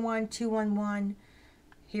 311-211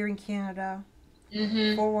 here in Canada.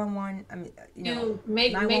 411. I mean,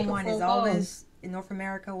 911 is always in North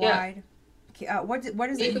America wide. What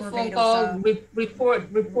is it in Barbados?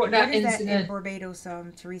 Report that incident. What is that in Barbados,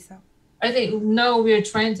 Teresa? I think no, we're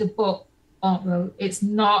trying to put. Well, it's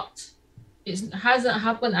not. It hasn't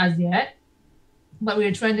happened as yet, but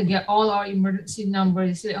we're trying to get all our emergency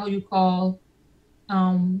numbers. You you call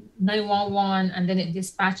 911 and then it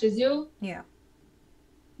dispatches you. Yeah.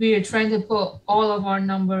 We are trying to put all of our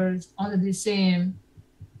numbers under the same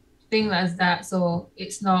thing as that, so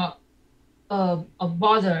it's not a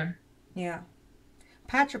bother. Yeah.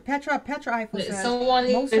 Petra Eiffel says someone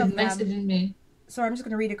is messaging me. So I'm just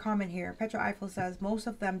going to read a comment here. Petra Eiffel says most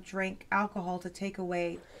of them drink alcohol to take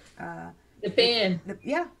away the pain.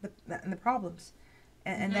 The problems,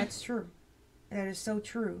 and that's true. That is so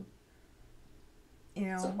true.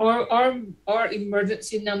 So our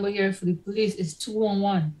emergency number here for the police is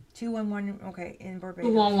 211. 211. Okay, in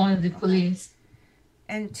Barbados. 211 the police.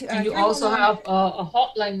 And you also have a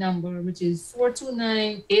hotline number, which is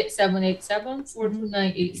 429-8787,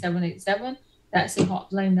 429-8787. That's a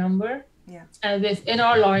hotline number. Yeah. And within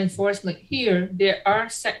our law enforcement here, there are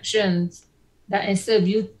sections that instead of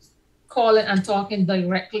you calling and talking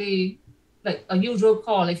directly, like a usual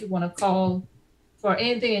call, if you want to call for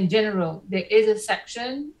anything in general, there is a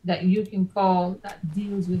section that you can call that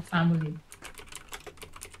deals with family.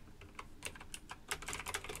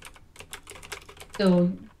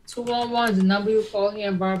 So 211 is the number you call here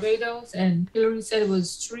in Barbados, and Hillary said it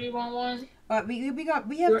was 311. We have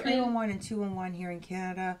 311 and 211 here in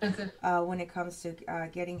Canada. Okay. When it comes to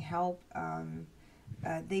getting help,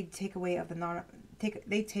 they take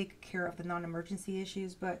care of the non-emergency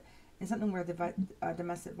issues, but in something where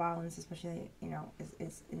domestic violence, especially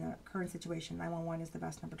is in a current situation, 911 is the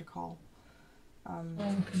best number to call.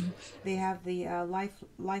 They have the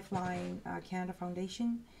Lifeline Canada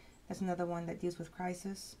Foundation. That's another one that deals with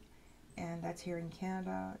crisis, and that's here in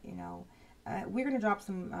Canada. We're going to drop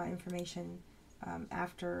some information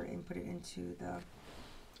after and put it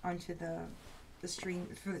onto the stream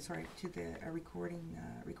to the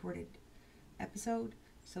recorded episode,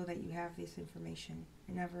 so that you have this information.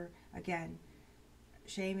 And never again,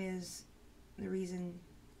 shame is the reason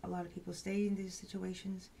a lot of people stay in these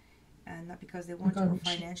situations, and not because they want to. Or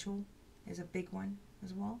financial is a big one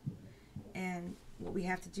as well. And what we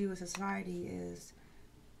have to do as a society is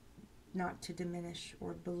not to diminish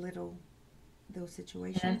or belittle those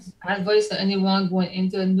situations. Advice to anyone going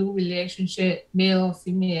into a new relationship, male or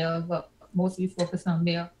female, but mostly focus on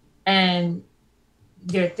male. And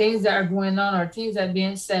there are things that are going on or things that are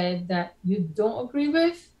being said that you don't agree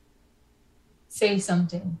with. Say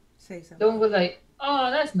something. Don't go like,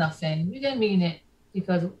 oh, that's nothing. You didn't mean it.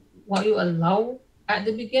 Because what you allow at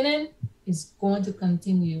the beginning is going to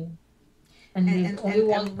continue. And there's only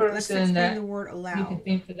one person that the word allow. You can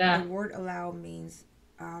think for that. The word allow means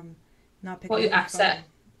not picking what you up the accept. phone.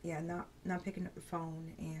 Yeah, not picking up the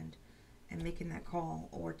phone and making that call,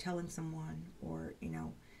 or telling someone, or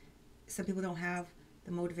some people don't have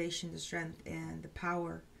the motivation, the strength, and the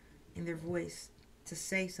power in their voice to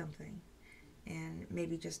say something, and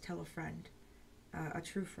maybe just tell a friend, a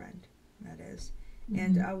true friend, that is.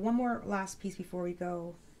 And one more last piece before we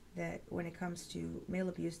go, that when it comes to male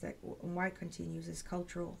abuse, that why it continues is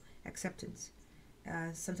cultural acceptance.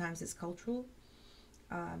 Sometimes it's cultural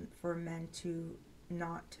for men to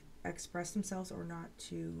not express themselves or not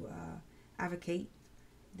to advocate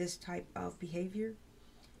this type of behavior,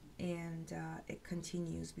 and it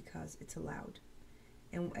continues because it's allowed.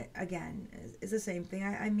 And again, it's the same thing.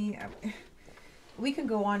 I mean, we can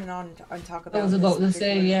go on and talk about. I was about to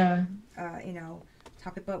say, yeah.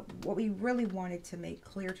 Topic, but what we really wanted to make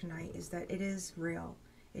clear tonight is that it is real.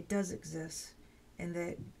 It does exist, and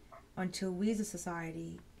that until we as a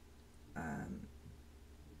society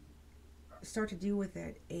start to deal with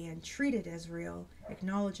it and treat it as real,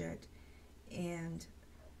 acknowledge it, and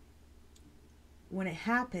when it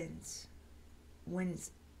happens, when it's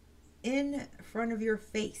in front of your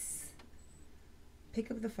face, pick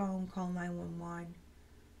up the phone, call 911.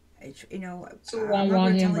 I'm not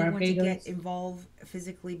going to tell anyone to get involved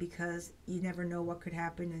physically, because you never know what could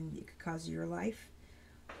happen and it could cause your life.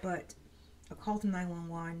 But a call to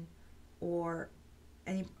 911 or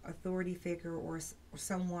any authority figure or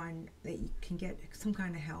someone that you can get some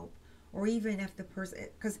kind of help, or even if the person,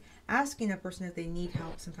 because asking a person if they need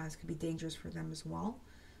help sometimes could be dangerous for them as well.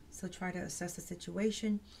 So try to assess the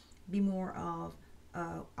situation, be more of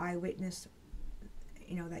eyewitness,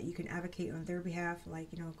 that you can advocate on their behalf, like,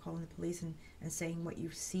 calling the police and saying what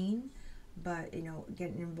you've seen. But,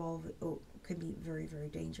 getting involved could be very, very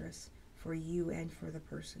dangerous for you and for the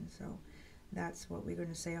person. So that's what we're going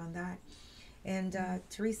to say on that. And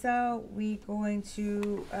Teresa, we're going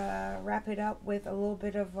to wrap it up with a little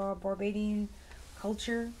bit of Barbadian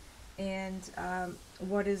culture. And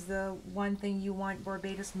what is the one thing you want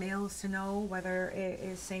Barbados males to know, whether it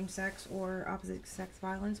is same-sex or opposite-sex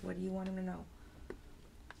violence? What do you want them to know?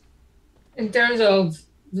 In terms of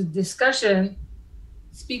the discussion,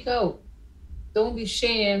 speak out. Don't be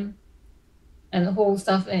ashamed and hold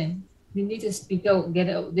stuff in. You need to speak out and get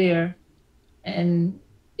it out there. And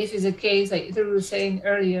if it's a case, like you were saying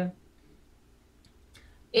earlier,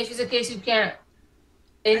 if it's a case you can't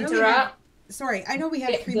interrupt. I know we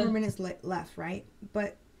have 3 more minutes left, right?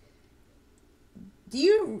 But do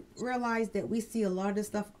you realize that we see a lot of this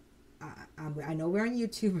stuff? I know we're on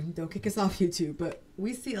YouTube, and don't kick us off YouTube, but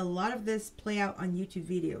we see a lot of this play out on YouTube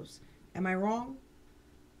videos. Am I wrong?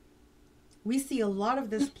 We see a lot of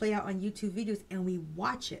this play out on YouTube videos, and we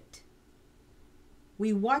watch it.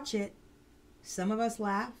 We watch it. Some of us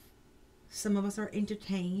laugh. Some of us are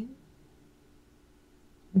entertained.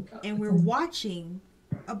 And we're watching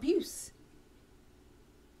abuse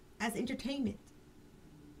as entertainment.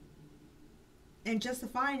 And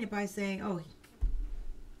justifying it by saying, oh,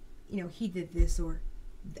 he did this, or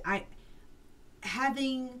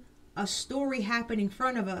having a story happen in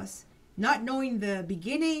front of us, not knowing the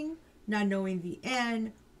beginning, not knowing the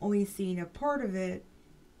end, only seeing a part of it,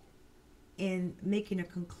 and making a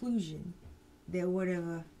conclusion that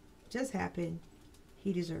whatever just happened,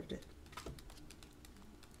 he deserved it.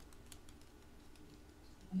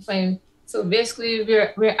 Fine. So basically,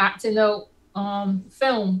 we're acting out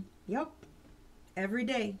film. Yep. Every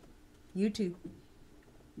day, YouTube.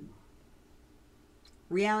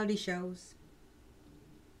 Reality shows.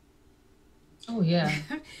 Oh, yeah.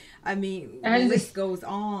 I mean, the list goes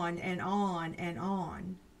on and on and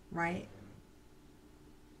on, right?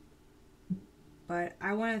 But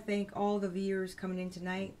I want to thank all the viewers coming in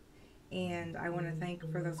tonight. And I want to thank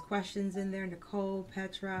for those questions in there. Nicole,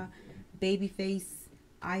 Petra, Babyface,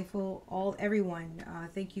 Eiffel, everyone.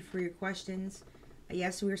 Thank you for your questions.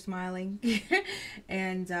 Yes, we were smiling.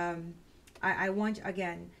 And I want,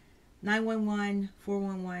 again, 911,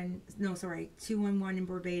 411, 211 in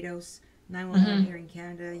Barbados, 911 here in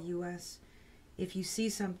Canada, U.S. If you see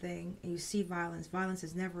something and you see violence, violence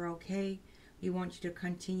is never okay. We want you to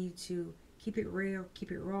continue to keep it real,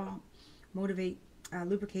 keep it raw, motivate,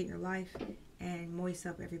 lubricate your life, and moist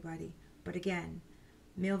up everybody. But again,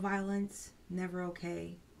 male violence, never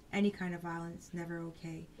okay. Any kind of violence, never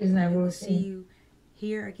okay. We'll see you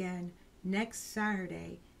here again next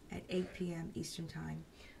Saturday at 8 p.m. Eastern Time.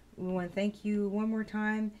 We want to thank you one more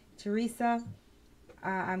time, Teresa.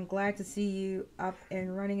 I'm glad to see you up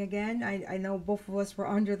and running again. I know both of us were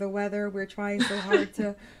under the weather. We're trying so hard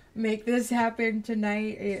to make this happen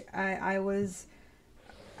tonight.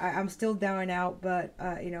 I'm still down and out, but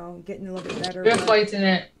I'm getting a little bit better. You're fighting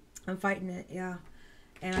it. I'm fighting it, yeah.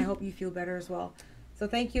 And I hope you feel better as well. So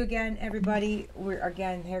thank you again, everybody.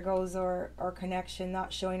 Here goes our connection,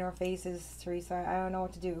 not showing our faces, Teresa. I don't know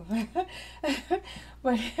what to do.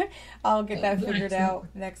 But I'll get that figured out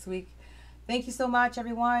next week. Thank you so much,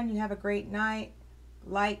 everyone. You have a great night.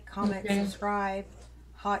 Like, comment, subscribe.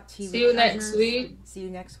 Hot tea See with you next treasures. week. See you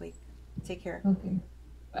next week. Take care. Okay.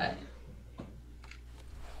 Bye.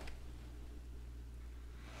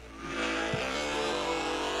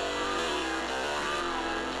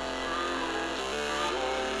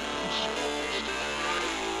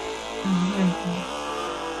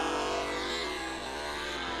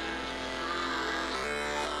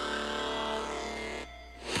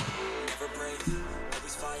 Never break,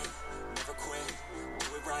 always fight, never quit, do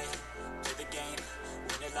it right, play the game,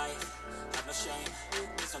 win it life, have no shame,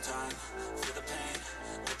 there's no time, feel the pain,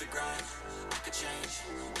 live the grind, I could change,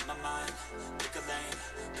 in my mind, pick a lane,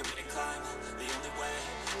 commit and climb, the only way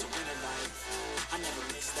to win it life, I never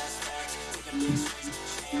miss that fact, taking big swings,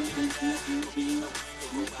 champ in the bag, put me in the ring, or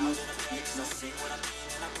go out in a bag, cause I sing what I mean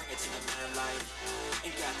and I bring it to the man like,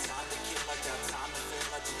 ain't got time to kill, I got time to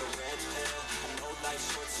feel, I took the red pill, I know life's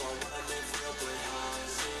short so I wanna live real, but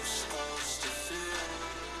how's it